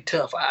 that's pretty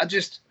tough. I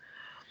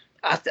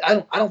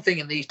don't think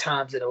in these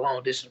times that a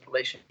long distance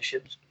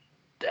relationships,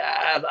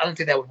 I don't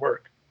think that would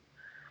work.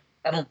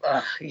 I don't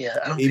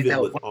even think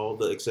that with all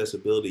the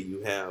accessibility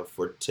you have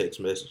for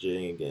text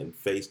messaging and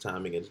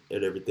FaceTiming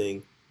and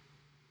everything,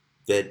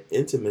 that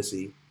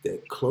intimacy,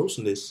 that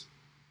closeness,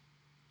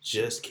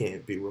 just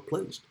can't be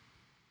replaced.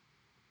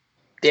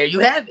 There you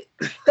have it.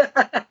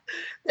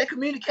 That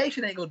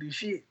communication ain't gonna do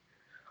shit.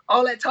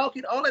 All that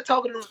talking in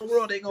the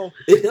world ain't gonna.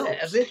 It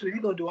helps. Eventually, you're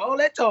gonna do all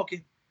that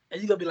talking,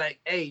 and you're gonna be like,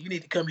 "Hey, you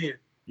need to come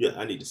here." Yeah,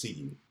 I need to see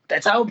you.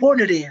 That's how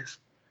important it is.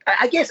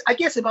 I guess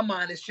in my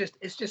mind, it's just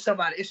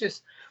somebody. It's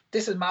just,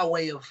 this is my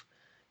way of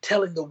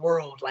telling the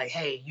world, like,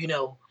 hey,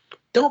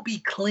 don't be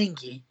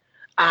clingy,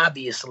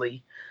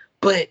 obviously,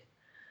 but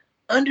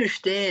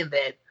understand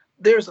that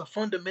there's a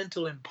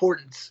fundamental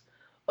importance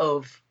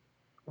of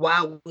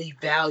why we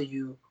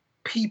value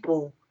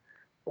people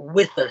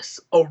with us,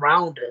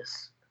 around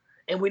us,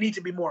 and we need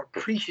to be more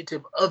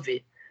appreciative of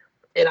it.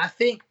 And I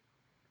think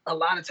a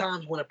lot of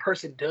times when a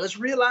person does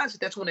realize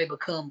it, that's when they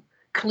become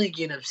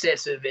clingy and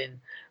obsessive and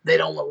they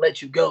don't want to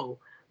let you go.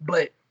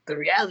 But the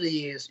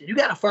reality is you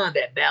got to find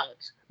that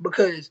balance,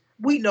 because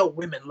we know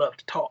women love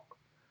to talk,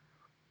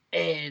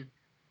 and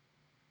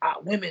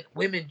women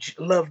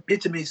love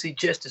intimacy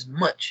just as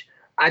much.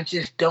 I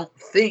just don't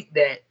think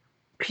that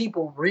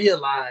people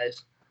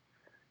realize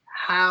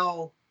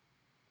how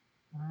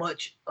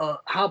much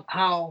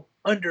how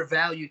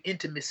undervalued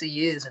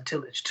intimacy is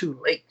until it's too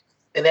late,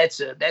 and that's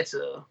a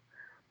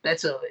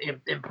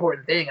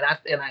important thing,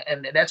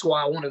 and that's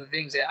why one of the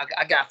things that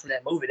I got from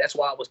that movie. That's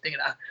why I was thinking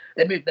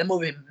that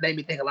movie made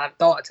me think a lot of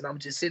thoughts, and I'm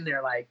just sitting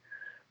there like,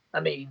 I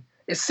mean,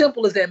 as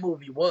simple as that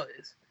movie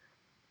was,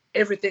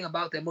 everything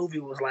about that movie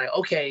was like,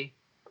 okay,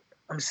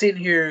 I'm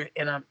sitting here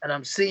and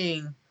I'm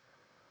seeing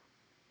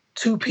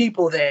two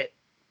people that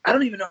I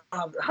don't even know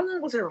how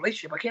long was their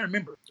relationship. I can't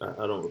remember.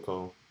 I don't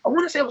recall. I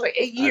want to say it was like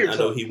 8 years. I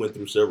know he went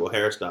through several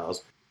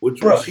hairstyles,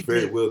 which was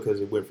very did. well because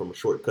it went from a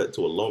short cut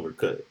to a longer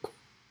cut.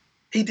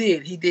 He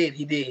did.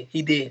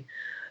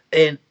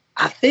 And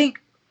I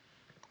think,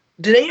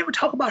 did they ever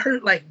talk about her,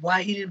 like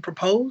why he didn't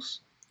propose?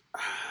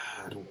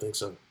 I don't think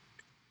so.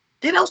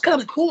 Then that was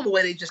kind of cool the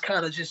way they just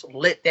kind of just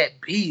let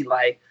that be.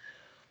 Like,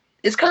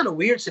 it's kind of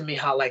weird to me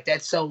how like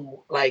that's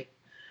so like.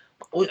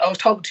 I was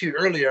talking to you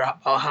earlier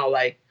about how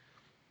like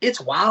it's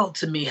wild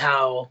to me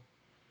how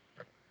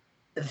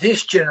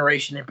this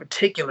generation in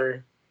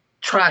particular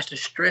tries to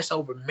stress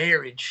over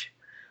marriage,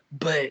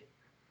 but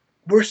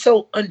we're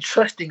so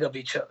untrusting of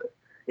each other.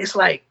 It's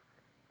like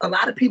a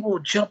lot of people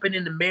jumping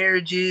into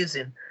marriages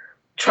and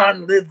trying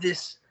to live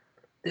this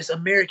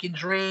American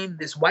dream,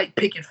 this white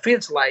picket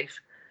fence life.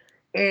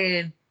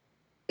 And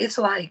it's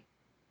like,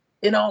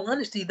 in all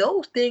honesty,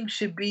 those things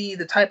should be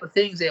the type of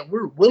things that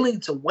we're willing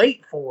to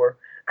wait for.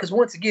 Because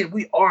once again,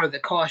 we are the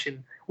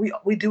caution.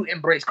 We do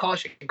embrace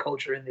caution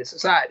culture in this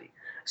society.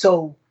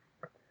 So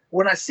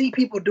when I see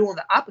people doing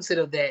the opposite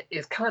of that,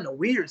 it's kind of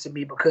weird to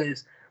me,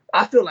 because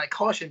I feel like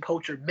caution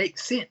culture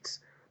makes sense,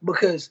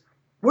 because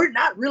we're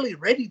not really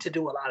ready to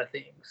do a lot of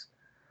things.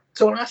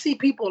 So when I see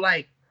people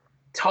like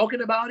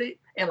talking about it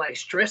and like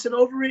stressing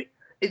over it,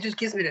 it just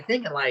gets me to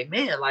thinking like,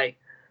 man, like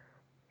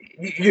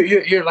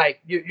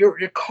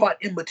you're caught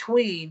in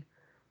between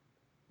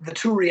the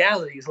two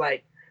realities.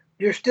 Like,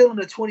 you're still in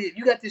the 20th.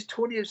 You got this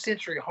 20th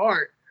century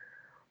heart,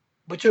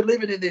 but you're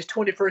living in this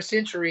 21st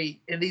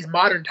century in these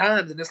modern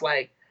times, and it's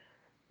like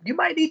you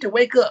might need to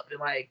wake up and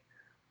like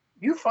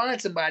you find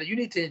somebody, you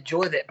need to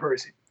enjoy that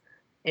person.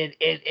 And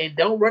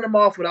don't run them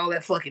off with all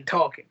that fucking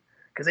talking,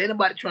 because ain't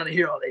nobody trying to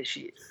hear all that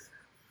shit.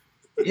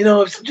 You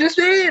know, it's just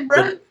saying,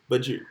 bro.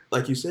 But you,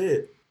 like you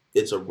said,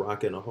 it's a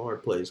rock and a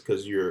hard place,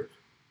 because you're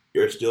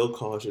still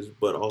cautious,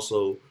 but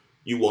also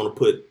you want to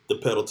put the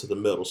pedal to the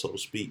metal, so to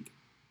speak.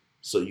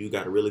 So you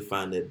got to really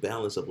find that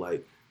balance of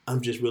like, I'm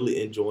just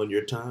really enjoying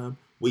your time.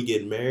 We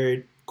get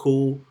married,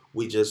 cool.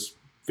 We just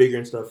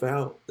figuring stuff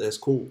out. That's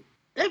cool.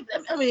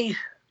 I mean,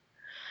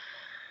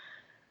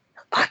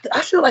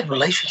 I feel like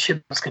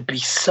relationships could be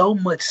so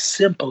much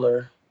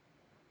simpler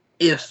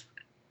if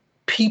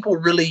people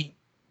really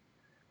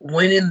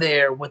went in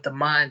there with the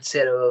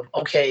mindset of,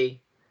 okay,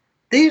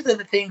 these are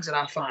the things that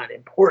I find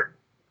important.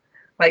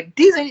 Like,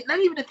 these ain't not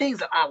even the things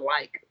that I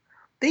like.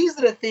 These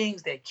are the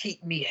things that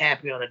keep me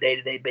happy on a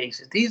day-to-day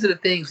basis. These are the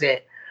things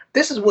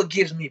this is what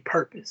gives me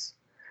purpose.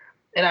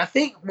 And I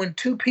think when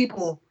two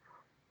people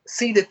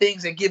see the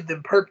things that give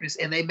them purpose,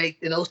 and they make,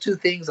 and those two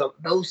things,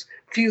 those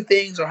few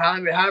things, or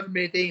however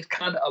many things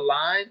kind of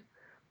align,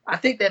 I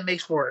think that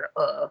makes for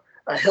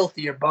a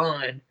healthier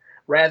bond,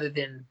 rather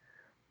than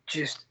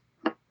just,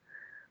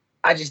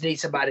 I just need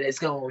somebody that's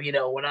going, you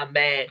know, when I'm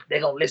mad,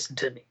 they're going to listen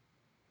to me.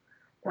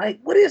 Like,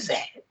 what is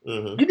that?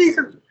 Mm-hmm. You need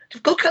to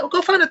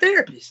go find a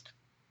therapist.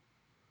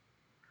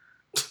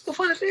 Go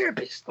find a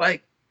therapist.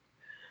 Like,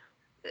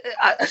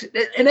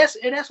 and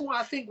that's why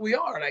I think we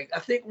are. Like, I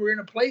think we're in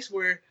a place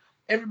where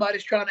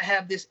everybody's trying to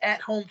have this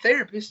at-home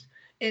therapist,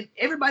 and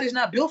everybody's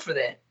not built for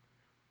that.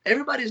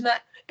 Everybody's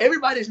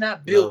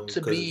not built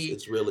to be.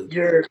 It's really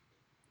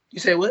You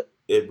say what?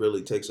 It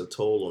really takes a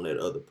toll on that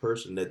other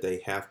person that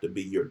they have to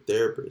be your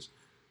therapist.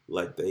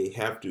 Like, they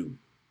have to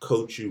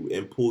coach you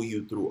and pull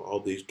you through all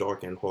these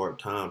dark and hard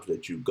times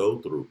that you go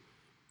through.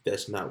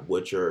 That's not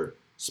what your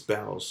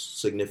spouse,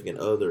 significant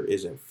other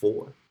isn't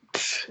for.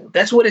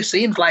 That's what it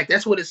seems like.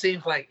 That's what's being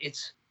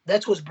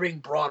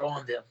brought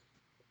on them.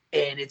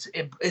 And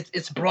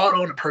it's brought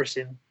on a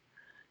person.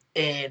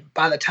 And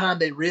by the time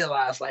they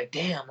realize, like,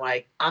 damn,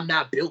 like, I'm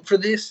not built for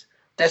this,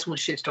 that's when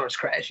shit starts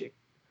crashing.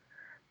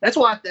 That's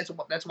why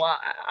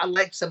I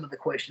like some of the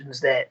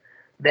questions that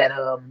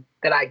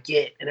I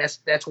get. And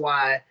that's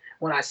why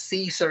when I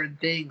see certain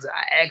things,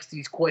 I ask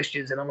these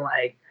questions, and I'm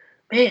like,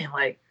 man,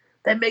 like,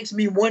 that makes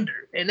me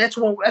wonder. And that's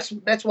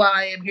why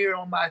I am here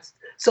on my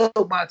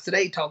soapbox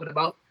today talking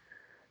about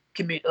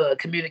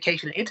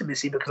communication and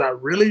intimacy, because I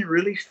really,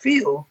 really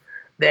feel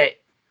that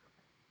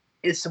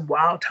it's some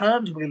wild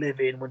times we live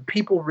in when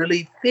people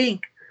really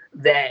think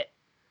that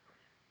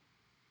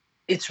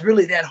it's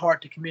really that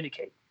hard to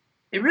communicate.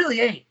 It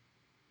really ain't.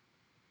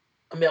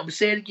 I mean, I'm gonna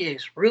say it again.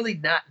 It's really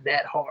not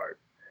that hard.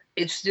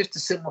 It's just the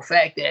simple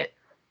fact that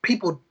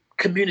people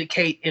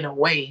communicate in a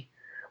way,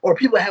 or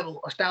people have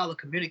a style of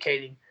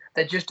communicating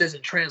that just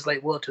doesn't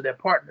translate well to their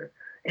partner,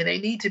 and they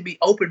need to be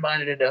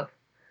open-minded enough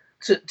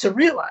to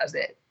realize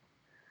that.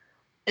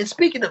 And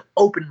speaking of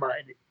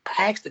open-minded,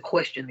 I asked a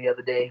question the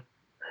other day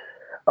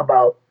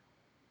about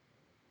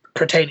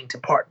pertaining to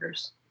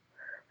partners,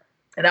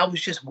 and I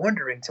was just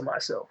wondering to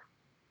myself,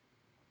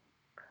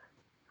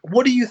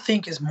 what do you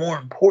think is more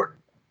important?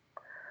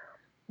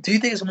 Do you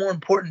think it's more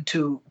important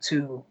to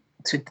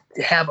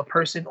have a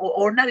person,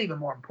 or not even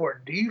more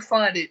important? Do you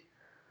find it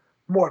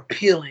more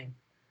appealing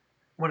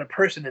when a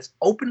person is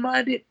open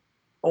minded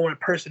or when a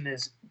person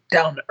is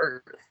down to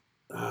earth?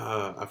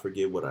 I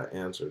forget what I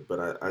answered,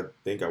 but I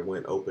think I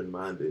went open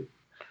minded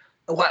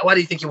Why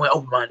do you think you went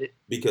open minded?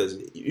 because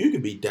you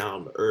can be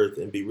down to earth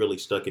and be really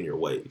stuck in your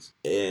ways.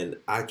 And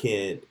I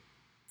can't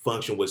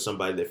function with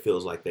somebody that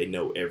feels like they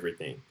know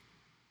everything.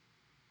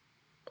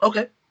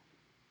 Okay.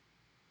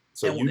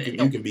 So And,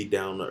 you can be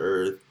down to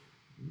earth,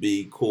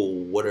 be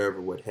cool,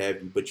 whatever, what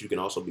have you, but you can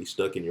also be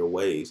stuck in your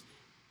ways,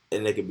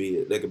 and that could be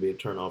a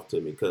turn off to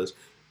me because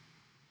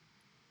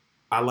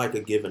I like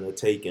a give and a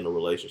take in a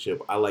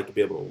relationship. I like to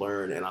be able to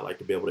learn and I like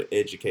to be able to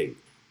educate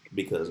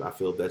because I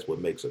feel that's what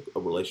makes a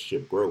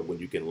relationship grow when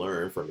you can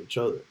learn from each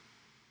other.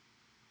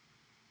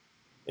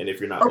 And if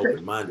you're not okay.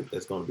 open minded,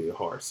 that's going to be a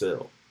hard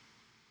sell.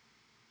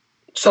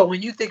 So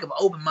when you think of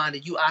open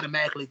minded, you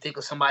automatically think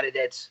of somebody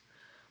that's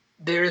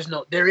there is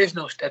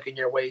no stuck in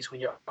your ways when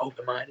you're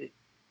open minded.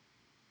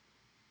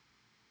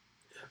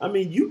 I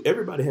mean,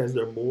 everybody has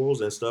their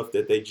morals and stuff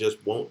that they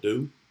just won't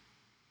do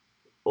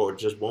or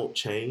just won't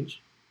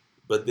change.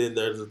 But then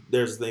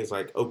there's things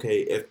like, okay,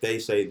 if they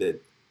say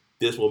that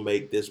this will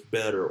make this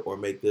better or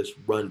make this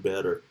run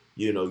better,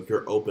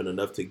 you're open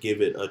enough to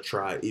give it a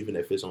try, even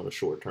if it's on a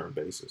short term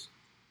basis.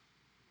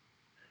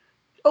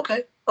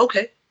 Okay,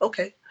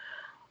 okay.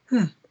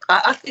 Hmm.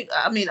 I think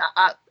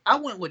I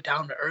went with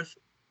down to earth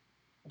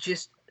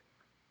just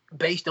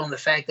based on the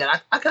fact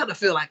that I kind of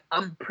feel like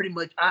I'm pretty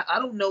much I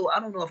don't know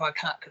if I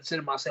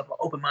consider myself an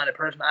open minded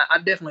person. I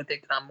definitely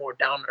think that I'm more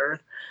down to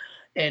earth.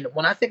 And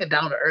when I think of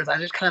down to earth, I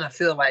just kind of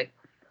feel like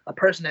a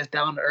person that's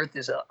down to earth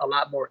is a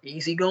lot more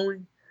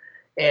easygoing,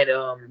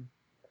 and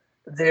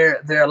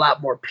they're a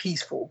lot more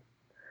peaceful.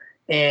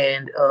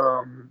 And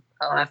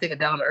when I think of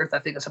down to earth, I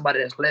think of somebody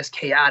that's less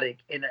chaotic.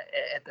 And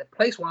at the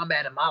place where I'm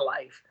at in my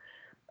life,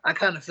 I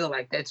kind of feel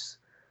like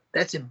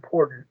that's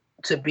important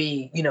to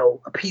be,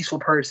 a peaceful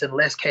person,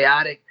 less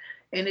chaotic.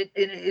 And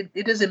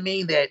it doesn't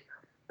mean that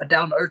a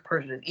down to earth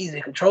person is easy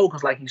to control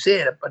because, like you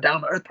said, a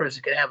down to earth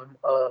person can have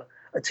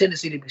a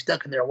tendency to be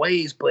stuck in their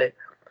ways. But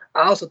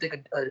I also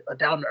think a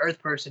down to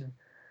earth person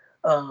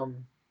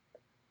um,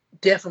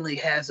 definitely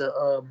has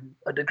a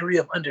degree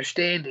of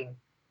understanding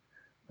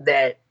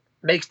that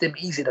makes them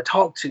easy to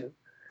talk to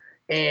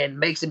and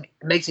makes it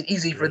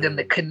easy for them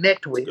to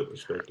connect That's a with. good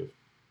perspective.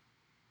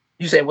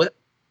 You say what?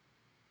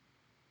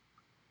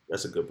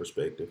 That's a good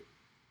perspective.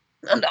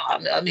 No,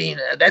 I mean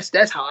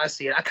that's how I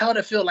see it. I kind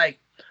of feel like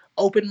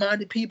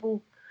open-minded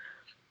people.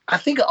 I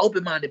think of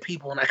open-minded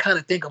people, and I kind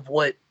of think of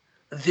what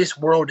this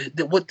world is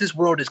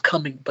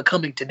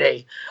becoming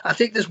today. I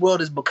think this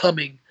world is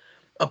becoming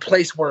a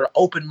place where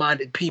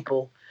open-minded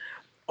people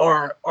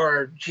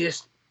are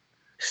just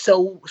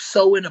so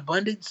in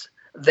abundance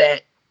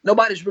that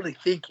nobody's really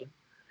thinking.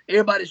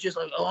 Everybody's just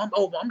like,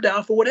 I'm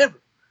down for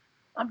whatever.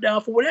 I'm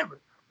down for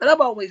whatever. And I've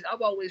always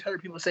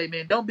heard people say,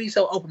 man, don't be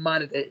so open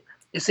minded that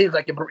it seems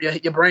like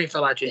your brain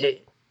fell out your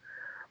head.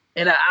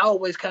 And I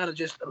always kind of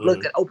just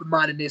looked at open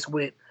mindedness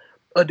with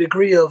a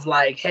degree of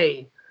like,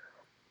 hey,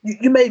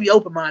 you may be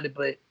open minded,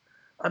 but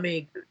I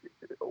mean,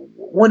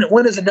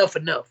 when is enough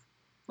enough?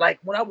 Like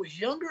when I was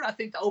younger, I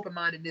think the open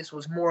mindedness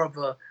was more of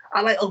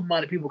I like open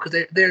minded people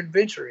because they're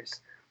adventurous,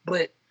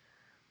 but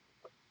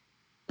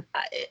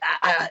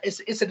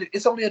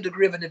it's only a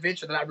degree of an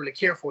adventure that I really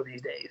care for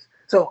these days.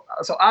 So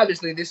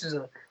obviously this is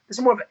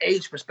more of an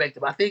age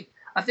perspective. I think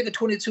a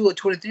 22 or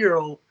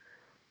 23-year-old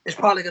is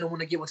probably going to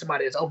want to get with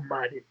somebody that's open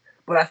minded,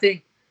 but I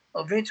think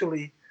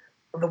eventually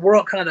the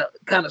world kind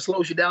of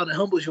slows you down and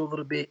humbles you a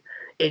little bit,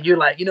 and you're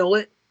like, you know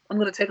what? I'm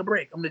going to take a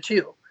break. I'm going to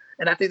chill,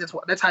 and I think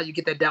that's how you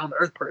get that down to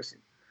earth person.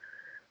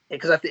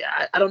 Because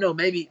I don't know,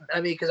 maybe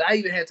because I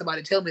even had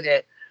somebody tell me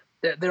that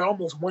they're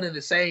almost one and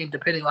the same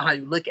depending on how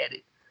you look at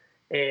it.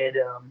 And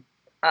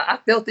I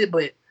felt it,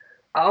 but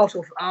I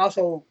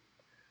also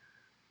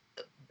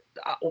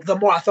the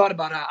more I thought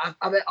about it,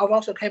 I've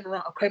also came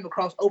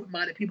across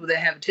open-minded people that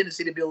have a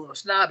tendency to be a little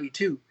snobby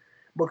too,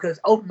 because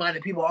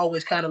open-minded people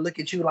always kind of look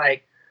at you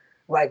like,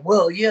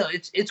 well, yeah,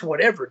 it's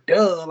whatever,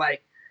 duh,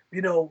 like,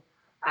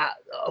 I,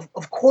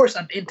 of course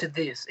I'm into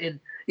this, and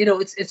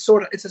it's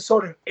a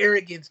sort of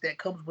arrogance that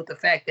comes with the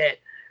fact that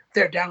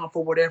they're down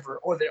for whatever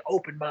or they're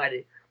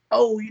open-minded.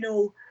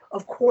 Oh,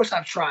 of course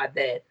I've tried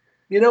that.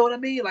 You know what I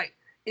mean? Like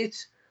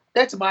it's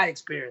That's my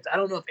experience. I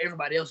don't know if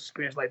everybody else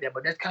experienced like that,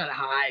 but that's kind of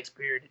how I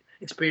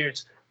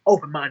experience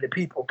open-minded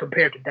people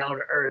compared to down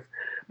to earth.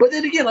 But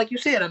then again, like you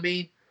said, I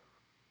mean,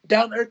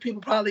 down to earth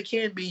people probably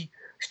can be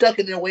stuck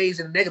in their ways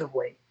in a negative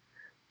way,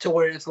 to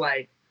where it's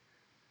like,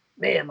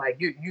 man, like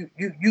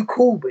you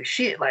cool, but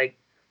shit, like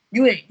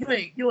you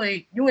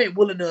ain't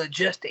willing to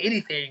adjust to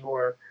anything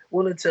or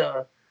willing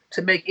to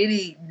make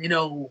any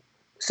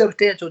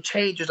substantial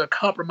changes or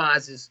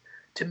compromises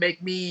to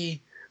make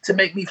me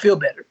feel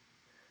better.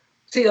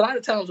 See, a lot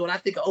of times when I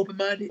think of open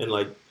minded, And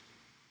like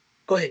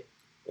go ahead.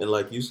 and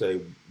like you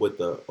say, with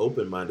the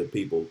open-minded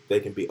people, they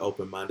can be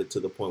open-minded to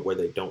the point where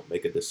they don't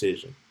make a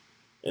decision,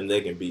 and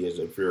they can be as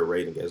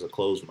infuriating as a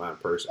closed-mind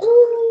person.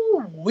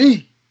 Ooh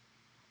wee,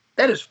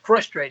 that is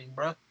frustrating,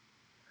 bro.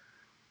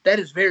 That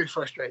is very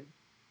frustrating.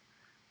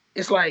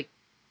 It's like,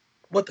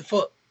 what the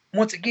fuck?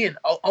 Once again,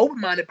 an open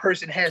minded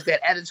person has that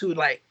attitude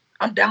like,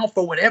 I'm down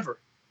for whatever.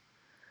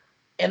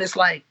 And it's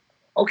like,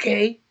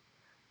 okay,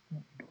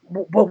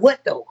 but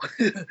what though?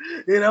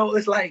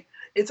 It's like,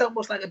 it's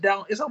almost like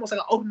an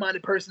open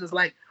minded person is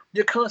like,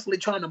 you're constantly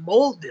trying to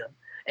mold them.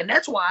 And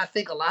that's why I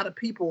think a lot of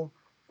people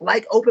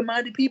like open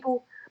minded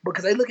people,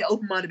 because they look at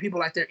open minded people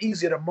like they're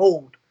easier to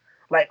mold.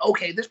 Like,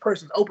 okay, this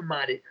person's open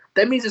minded.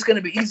 That means it's going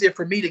to be easier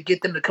for me to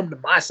get them to come to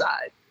my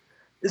side.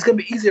 It's gonna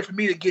be easier for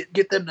me to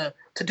get them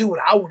to do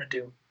what I want to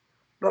do.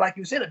 But like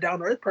you said, a down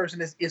to earth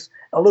person is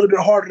a little bit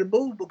harder to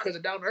move, because a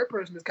down to earth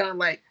person is kind of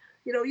like,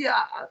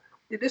 yeah,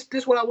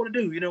 this what I want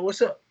to do.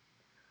 What's up?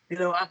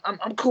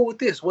 I'm cool with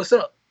this. What's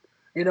up?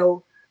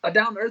 A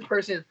down to earth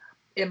person,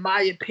 in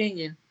my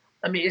opinion,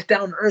 I mean, it's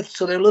down to earth,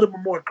 so they're a little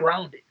bit more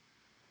grounded.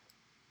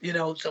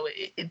 So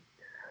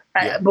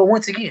Yeah. but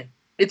once again,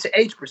 it's an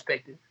age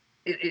perspective.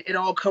 It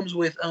all comes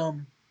with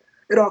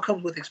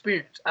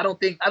experience. I don't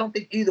think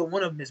either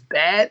one of them is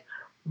bad,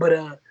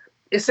 but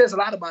it says a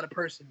lot about a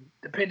person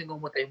depending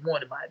on what they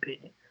want, in my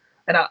opinion.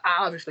 And I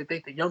obviously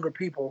think the younger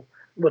people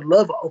would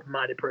love an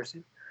open-minded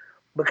person,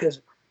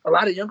 because a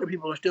lot of younger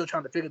people are still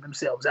trying to figure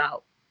themselves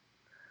out.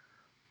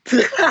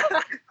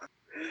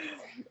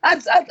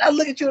 I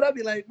look at you and I'll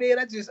be like, man,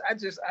 I just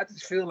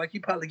feel like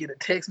you probably get a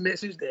text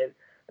message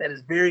that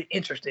is very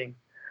interesting,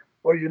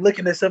 or you're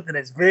looking at something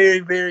that's very,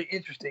 very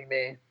interesting,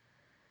 man.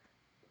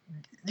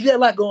 You got a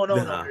lot going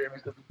on Nah, over there,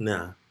 Mr.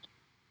 nah,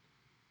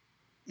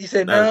 You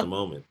said not at no? the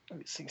moment. Let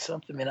me see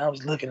something, man. I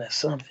was looking at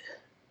something.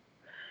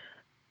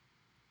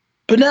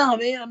 But no,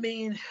 man, I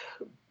mean,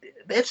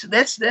 that's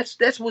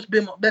what's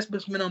been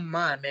on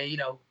my mind, man.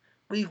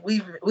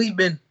 We've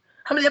been,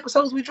 how many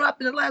episodes we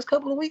dropped in the last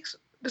couple of weeks?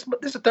 This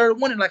is the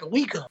third one in like a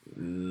week.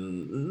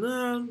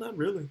 No, not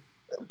really.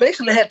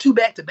 Basically had two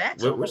back to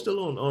backs. We're still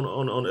we're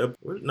on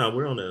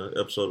the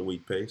episode a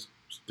week pace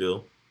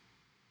still.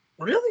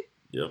 Really?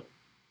 Yep.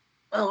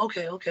 Oh,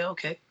 okay.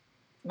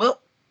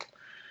 Well,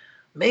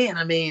 man,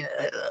 I mean,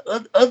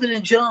 other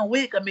than John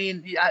Wick, I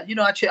mean, I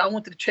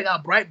wanted to check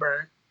out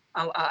Brightburn.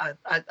 I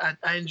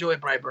enjoy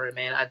Brightburn,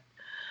 man.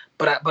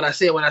 But I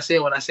said what I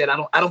said. I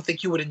don't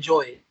think you would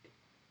enjoy it.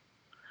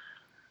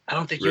 I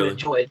don't think you would Really?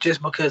 enjoy it,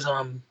 just because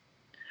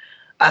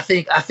I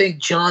think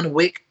John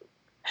Wick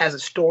has a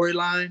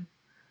storyline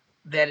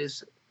that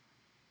is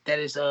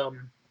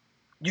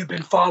you've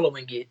been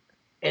following it,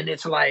 and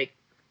it's like,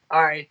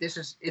 all right,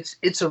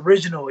 it's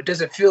original. It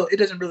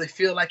doesn't really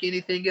feel like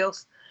anything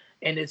else,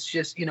 and it's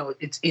just,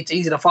 it's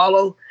easy to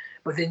follow.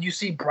 But then you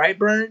see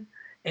Brightburn,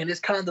 and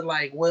it's kind of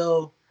like,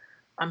 well,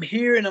 I'm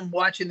here and I'm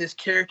watching this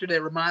character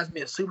that reminds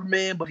me of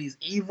Superman, but he's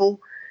evil,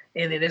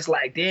 and then it's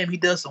like, damn, he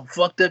does some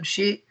fucked up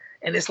shit,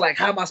 and it's like,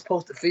 how am I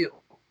supposed to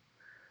feel?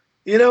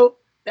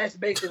 That's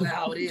basically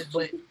how it is.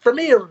 But for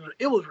me,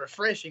 it was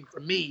refreshing for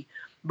me,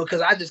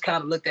 because I just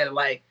kind of looked at it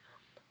like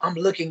I'm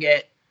looking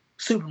at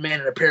Superman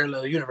in a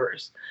parallel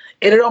universe,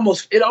 and it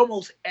almost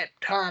at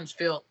times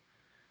felt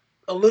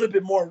a little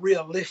bit more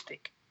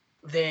realistic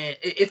than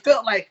it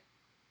felt like.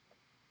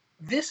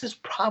 This is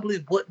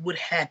probably what would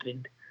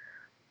happen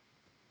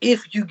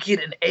if you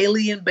get an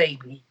alien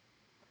baby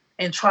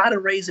and try to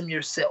raise him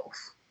yourself,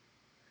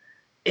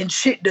 and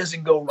shit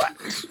doesn't go right.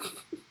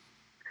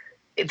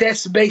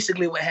 That's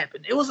basically what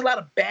happened. It was a lot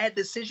of bad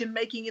decision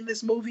making in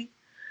this movie,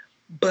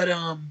 but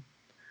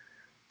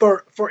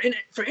for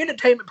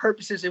entertainment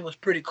purposes, it was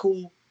pretty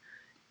cool.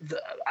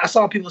 I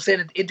saw people saying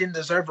that it didn't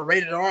deserve a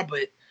rated R,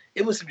 but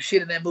it was some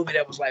shit in that movie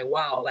that was like,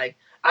 wow, like,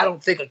 I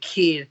don't think a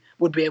kid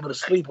would be able to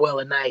sleep well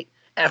at night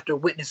after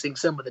witnessing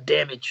some of the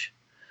damage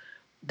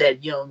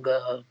that young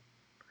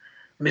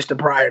Mr.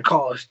 Pryor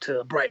caused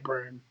to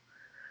Brightburn.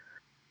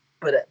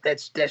 But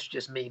that's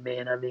just me,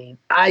 man. I mean,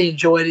 I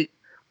enjoyed it.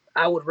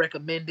 I would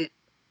recommend it.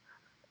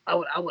 I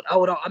would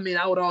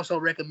also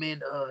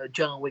recommend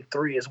John Wick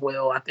 3 as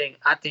well. I think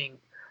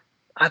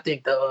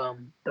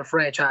the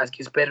franchise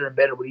gets better and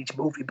better with each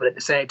movie, but at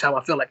the same time,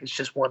 I feel like it's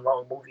just one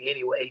long movie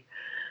anyway.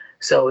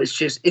 So it's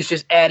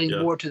just adding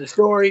more to the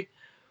story,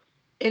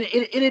 and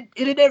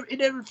it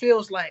never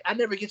feels like, I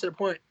never get to the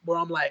point where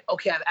I'm like,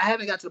 okay, I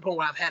haven't got to the point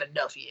where I've had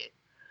enough yet,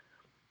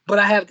 but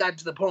I have gotten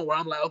to the point where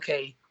I'm like,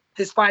 okay,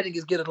 his fighting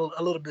is getting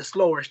a little bit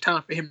slower. It's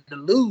time for him to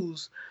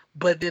lose,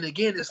 but then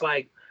again, it's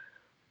like,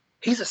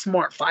 he's a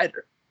smart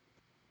fighter.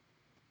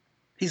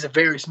 He's a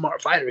very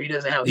smart fighter. He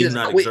doesn't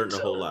not quit, exerting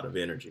a whole lot of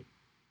energy.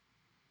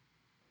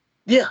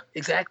 Yeah,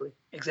 exactly.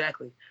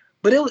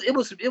 But it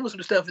was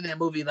some stuff in that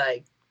movie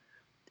like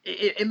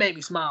it made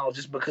me smile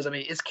just because I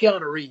mean it's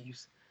Keanu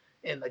Reeves,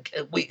 and like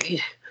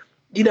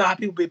you know how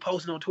people be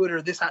posting on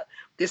Twitter this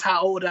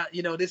how old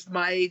this is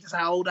my age, this is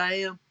how old I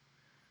am.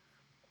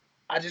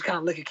 I just kind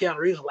of look at Keanu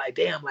Reeves like,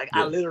 damn, like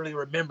I literally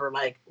remember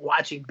like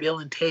watching Bill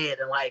and Ted,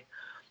 and like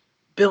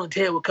Bill and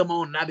Ted would come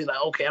on, and I'd be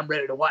like, okay, I'm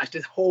ready to watch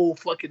this whole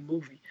fucking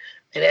movie,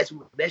 and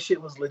that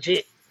shit was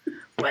legit.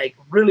 Like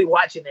really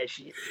watching that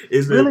shit.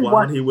 Isn't it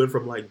wild? He went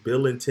from like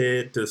Bill and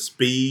Ted to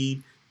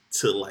Speed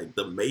to like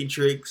The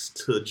Matrix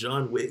to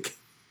John Wick.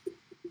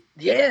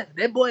 Yeah,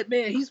 that boy,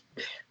 man, he's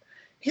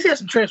had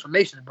some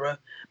transformations, bro.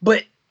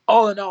 But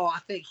all in all, I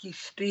think he's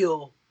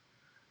still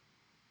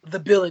the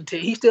Bill and Ted.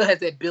 He still has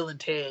that Bill and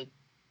Ted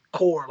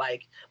core.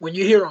 Like when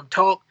you hear him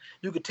talk,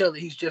 you could tell that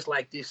he's just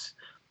like this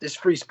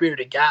free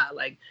spirited guy.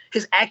 Like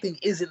his acting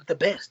isn't the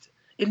best.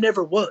 It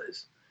never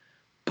was.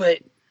 But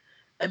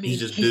I mean, he's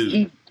just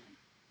dude.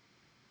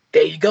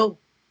 There you go.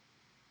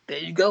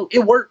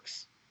 It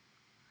works.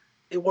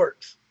 And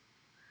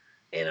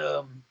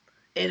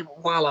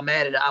while I'm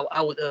at it,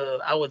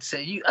 I would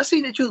say I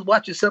seen that you was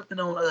watching something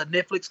on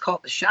Netflix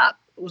called The Shop.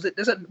 Was that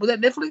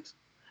Netflix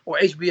or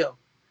HBO?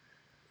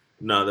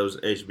 No, that was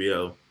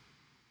HBO.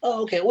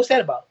 Oh, okay. What's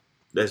that about?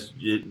 That's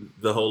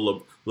the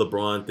whole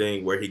LeBron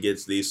thing where he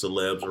gets these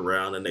celebs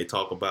around and they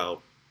talk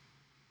about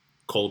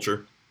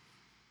culture.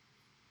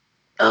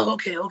 Oh,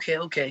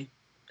 okay.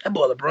 That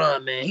boy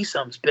LeBron, man, he's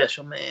something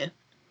special, man.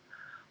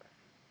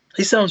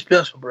 He's something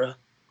special, bro.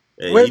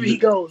 Hey, wherever he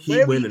goes,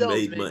 he went and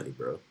made money,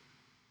 bro.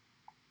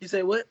 You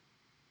say what?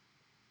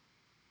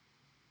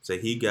 Say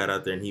he got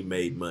out there and he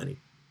made money.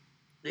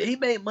 Yeah, he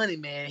made money,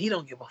 man. He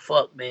don't give a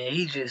fuck, man.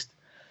 He just,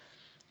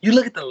 you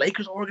look at the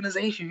Lakers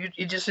organization,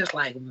 you're just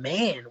like,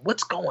 man,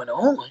 what's going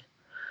on?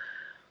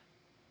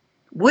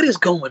 What is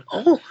going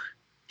on?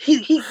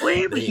 He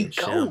wherever he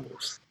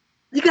goes.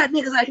 You got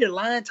niggas out here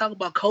lying, talking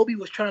about Kobe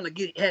was trying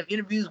to have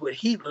interviews with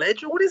Heath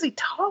Ledger. What is he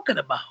talking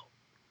about?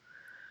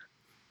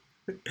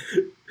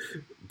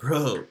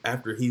 Bro,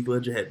 after Heath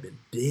Ledger had been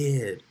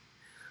dead.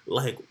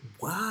 Like,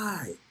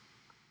 why?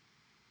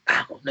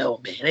 I don't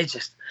know, man.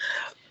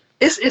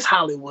 It's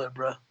Hollywood,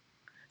 bro.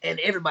 And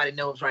everybody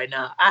knows right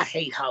now, I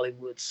hate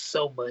Hollywood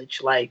so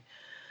much. Like,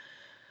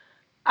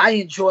 I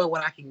enjoy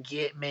what I can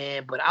get,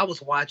 man. But I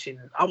was watching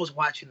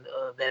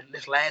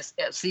this last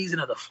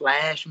season of The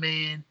Flash,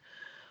 man.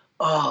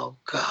 Oh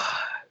God,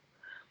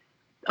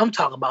 I'm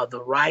talking about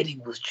the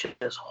writing was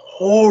just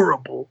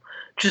horrible.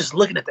 Just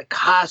looking at the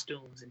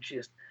costumes and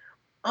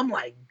I'm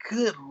like,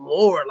 good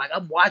Lord. Like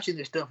I'm watching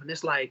this stuff and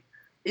it's like,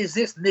 is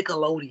this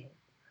Nickelodeon?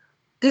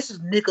 This is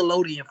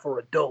Nickelodeon for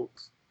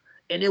adults.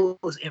 And it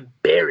was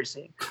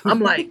embarrassing. I'm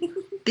like,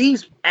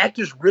 these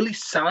actors really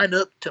sign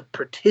up to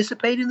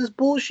participate in this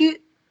bullshit?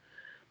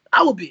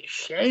 I would be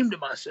ashamed of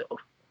myself.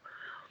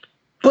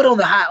 But on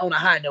a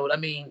high note, I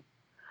mean,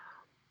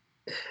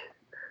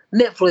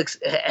 Netflix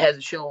has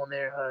a show on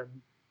there,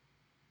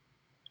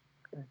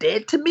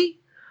 Dead to Me,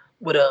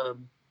 with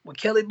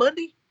Kelly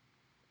Bundy.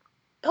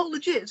 Oh,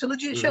 legit! It's a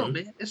legit show,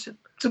 man. It's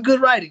a good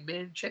writing,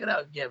 man. Check it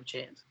out if you have a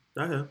chance.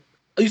 I have.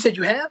 Oh, you said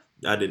you have?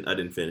 I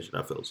didn't finish it.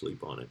 I fell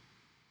asleep on it.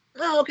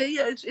 Oh, okay,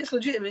 yeah, it's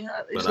legit, man.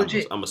 It's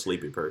legit. I'm a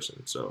sleepy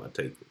person, so I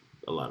take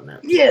a lot of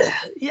naps. Yeah,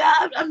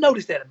 I've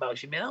noticed that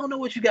about you, man. I don't know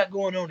what you got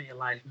going on in your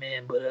life,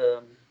 man,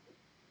 but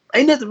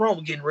ain't nothing wrong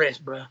with getting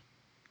rest, bro.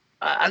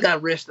 I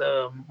got rest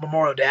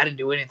Memorial Day. I didn't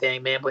do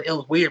anything, man, but it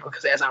was weird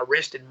because as I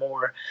rested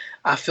more,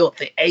 I felt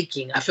the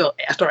aching. I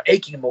started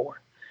aching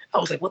more. I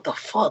was like, what the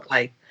fuck?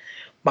 Like,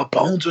 my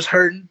bones was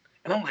hurting.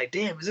 And I'm like,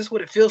 damn, is this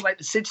what it feels like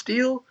to sit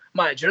still?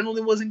 My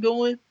adrenaline wasn't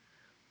going.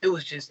 It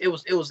was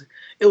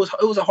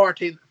a hard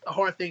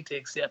thing to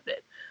accept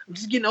that. I'm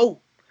just getting old.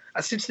 I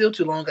sit still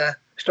too long. I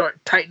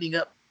start tightening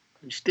up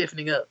and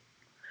stiffening up.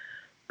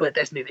 But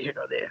that's neither here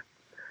nor there.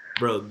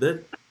 Bro,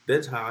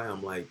 that's how I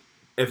am. Like,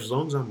 as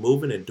long as I'm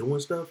moving and doing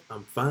stuff,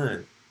 I'm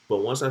fine. But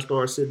once I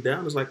start sitting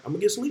down, it's like I'm gonna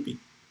get sleepy.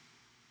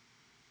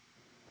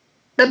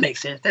 That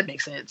makes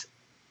sense.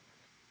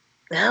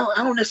 Now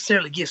I don't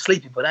necessarily get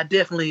sleepy, but I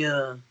definitely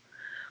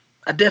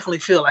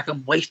feel like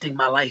I'm wasting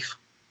my life.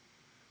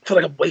 I feel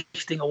like I'm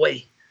wasting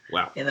away.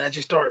 Wow. And I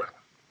just start.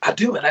 I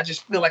do it. I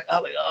just feel like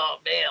I'm like, oh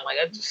man, like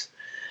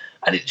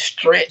I need to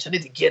stretch. I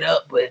need to get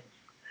up, but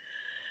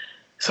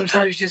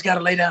sometimes you just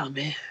gotta lay down,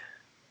 man.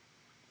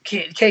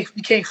 You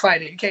can't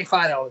fight it. You can't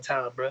fight it all the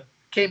time, bro. You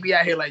can't be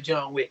out here like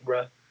John Wick,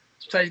 bro.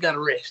 Sometimes you gotta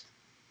rest.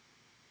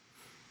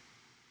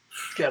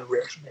 You gotta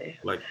rest, man.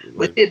 Like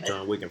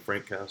John Wick and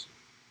Frank Castle.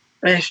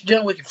 Man,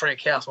 John Wick and Frank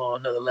Castle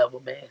on another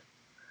level, man.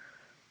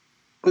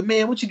 But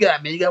man, what you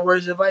got, man? You got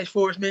words of advice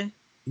for us, man?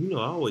 You know,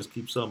 I always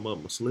keep something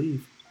up my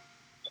sleeve.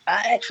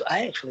 I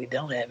actually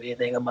don't have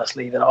anything up my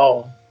sleeve at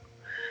all.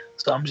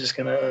 So I'm just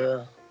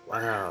gonna.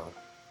 Wow.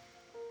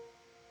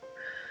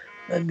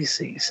 Let me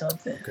see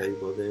something. Okay,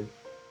 well then,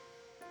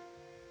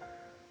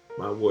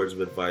 my words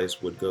of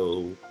advice would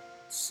go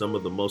some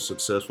of the most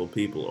successful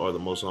people are the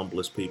most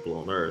humblest people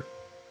on earth.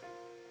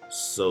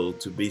 So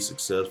to be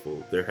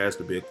successful, there has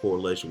to be a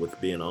correlation with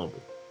being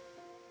humble.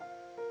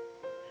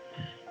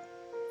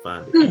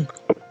 Find it.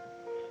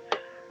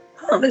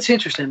 Oh, that's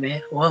interesting,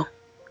 man. Well,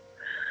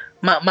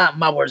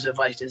 my words of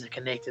advice doesn't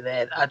connect to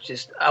that.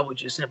 I would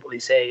just simply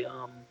say,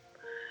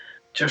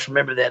 just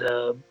remember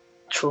that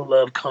true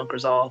love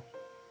conquers all.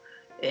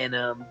 And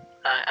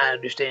I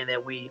understand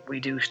that we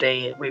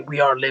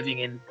are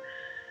living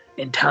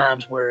in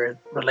times where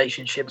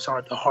relationships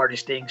aren't the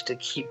hardest things to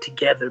keep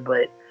together.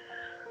 But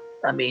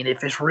I mean,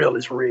 if it's real,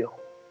 it's real.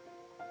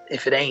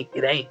 If it ain't,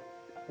 it ain't.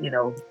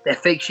 That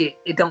fake shit.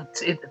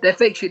 That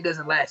fake shit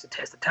doesn't last the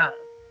test of time.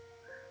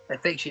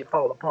 That fake shit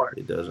fall apart.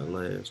 It doesn't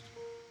last.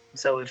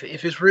 So if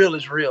it's real,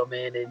 it's real,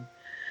 man. And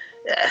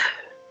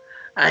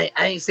I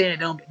ain't saying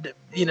don't.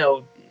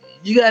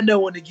 You gotta know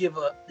when to give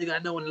up. You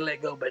gotta know when to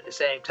let go. But at the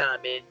same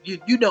time, man,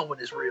 you know when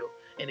it's real.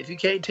 And if you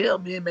can't tell,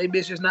 man, maybe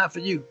it's just not for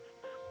you.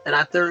 And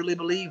I thoroughly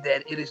believe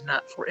that it is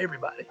not for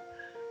everybody.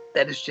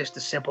 That is just a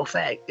simple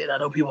fact. And I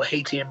know people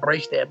hate to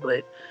embrace that,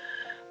 but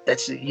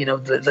that's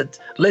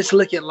let's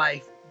look at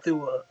life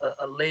through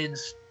a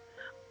lens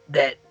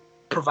that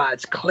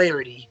provides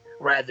clarity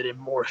rather than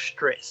more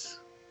stress.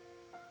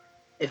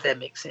 If that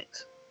makes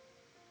sense.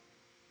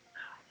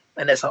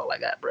 And that's all I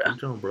got, bro. Good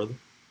job, brother.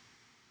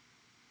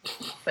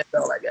 That's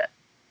all I got.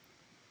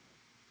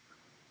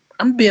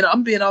 I'm being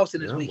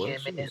Austin this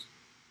weekend, man.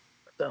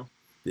 So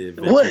the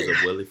Adventures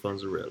of Willie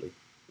Fonzarelli.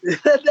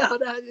 no,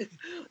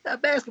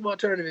 that basketball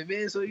tournament,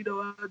 man. So I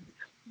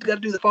got to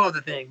do the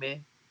father thing,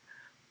 man.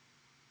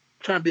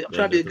 I'm trying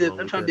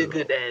to be a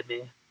good dad,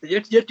 man.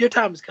 Your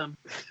time is coming.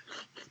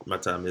 My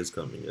time is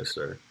coming, yes,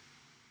 sir.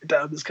 Your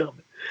time is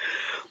coming.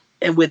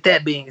 And with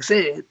that being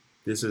said,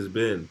 this has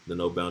been the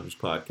No Boundaries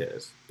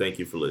Podcast. Thank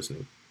you for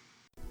listening.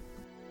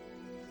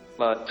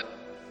 But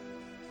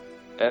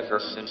ever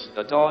since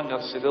the dawn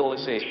of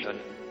civilization,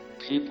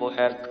 people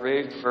have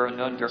craved for an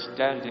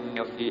understanding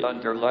of the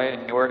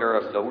underlying order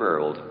of the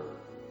world.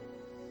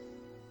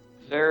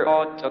 There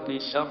ought to be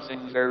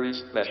something very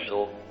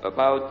special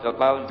about the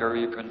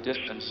boundary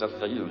conditions of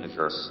the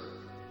universe.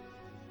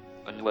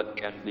 And what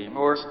can be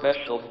more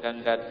special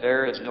than that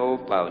there is no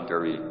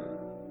boundary?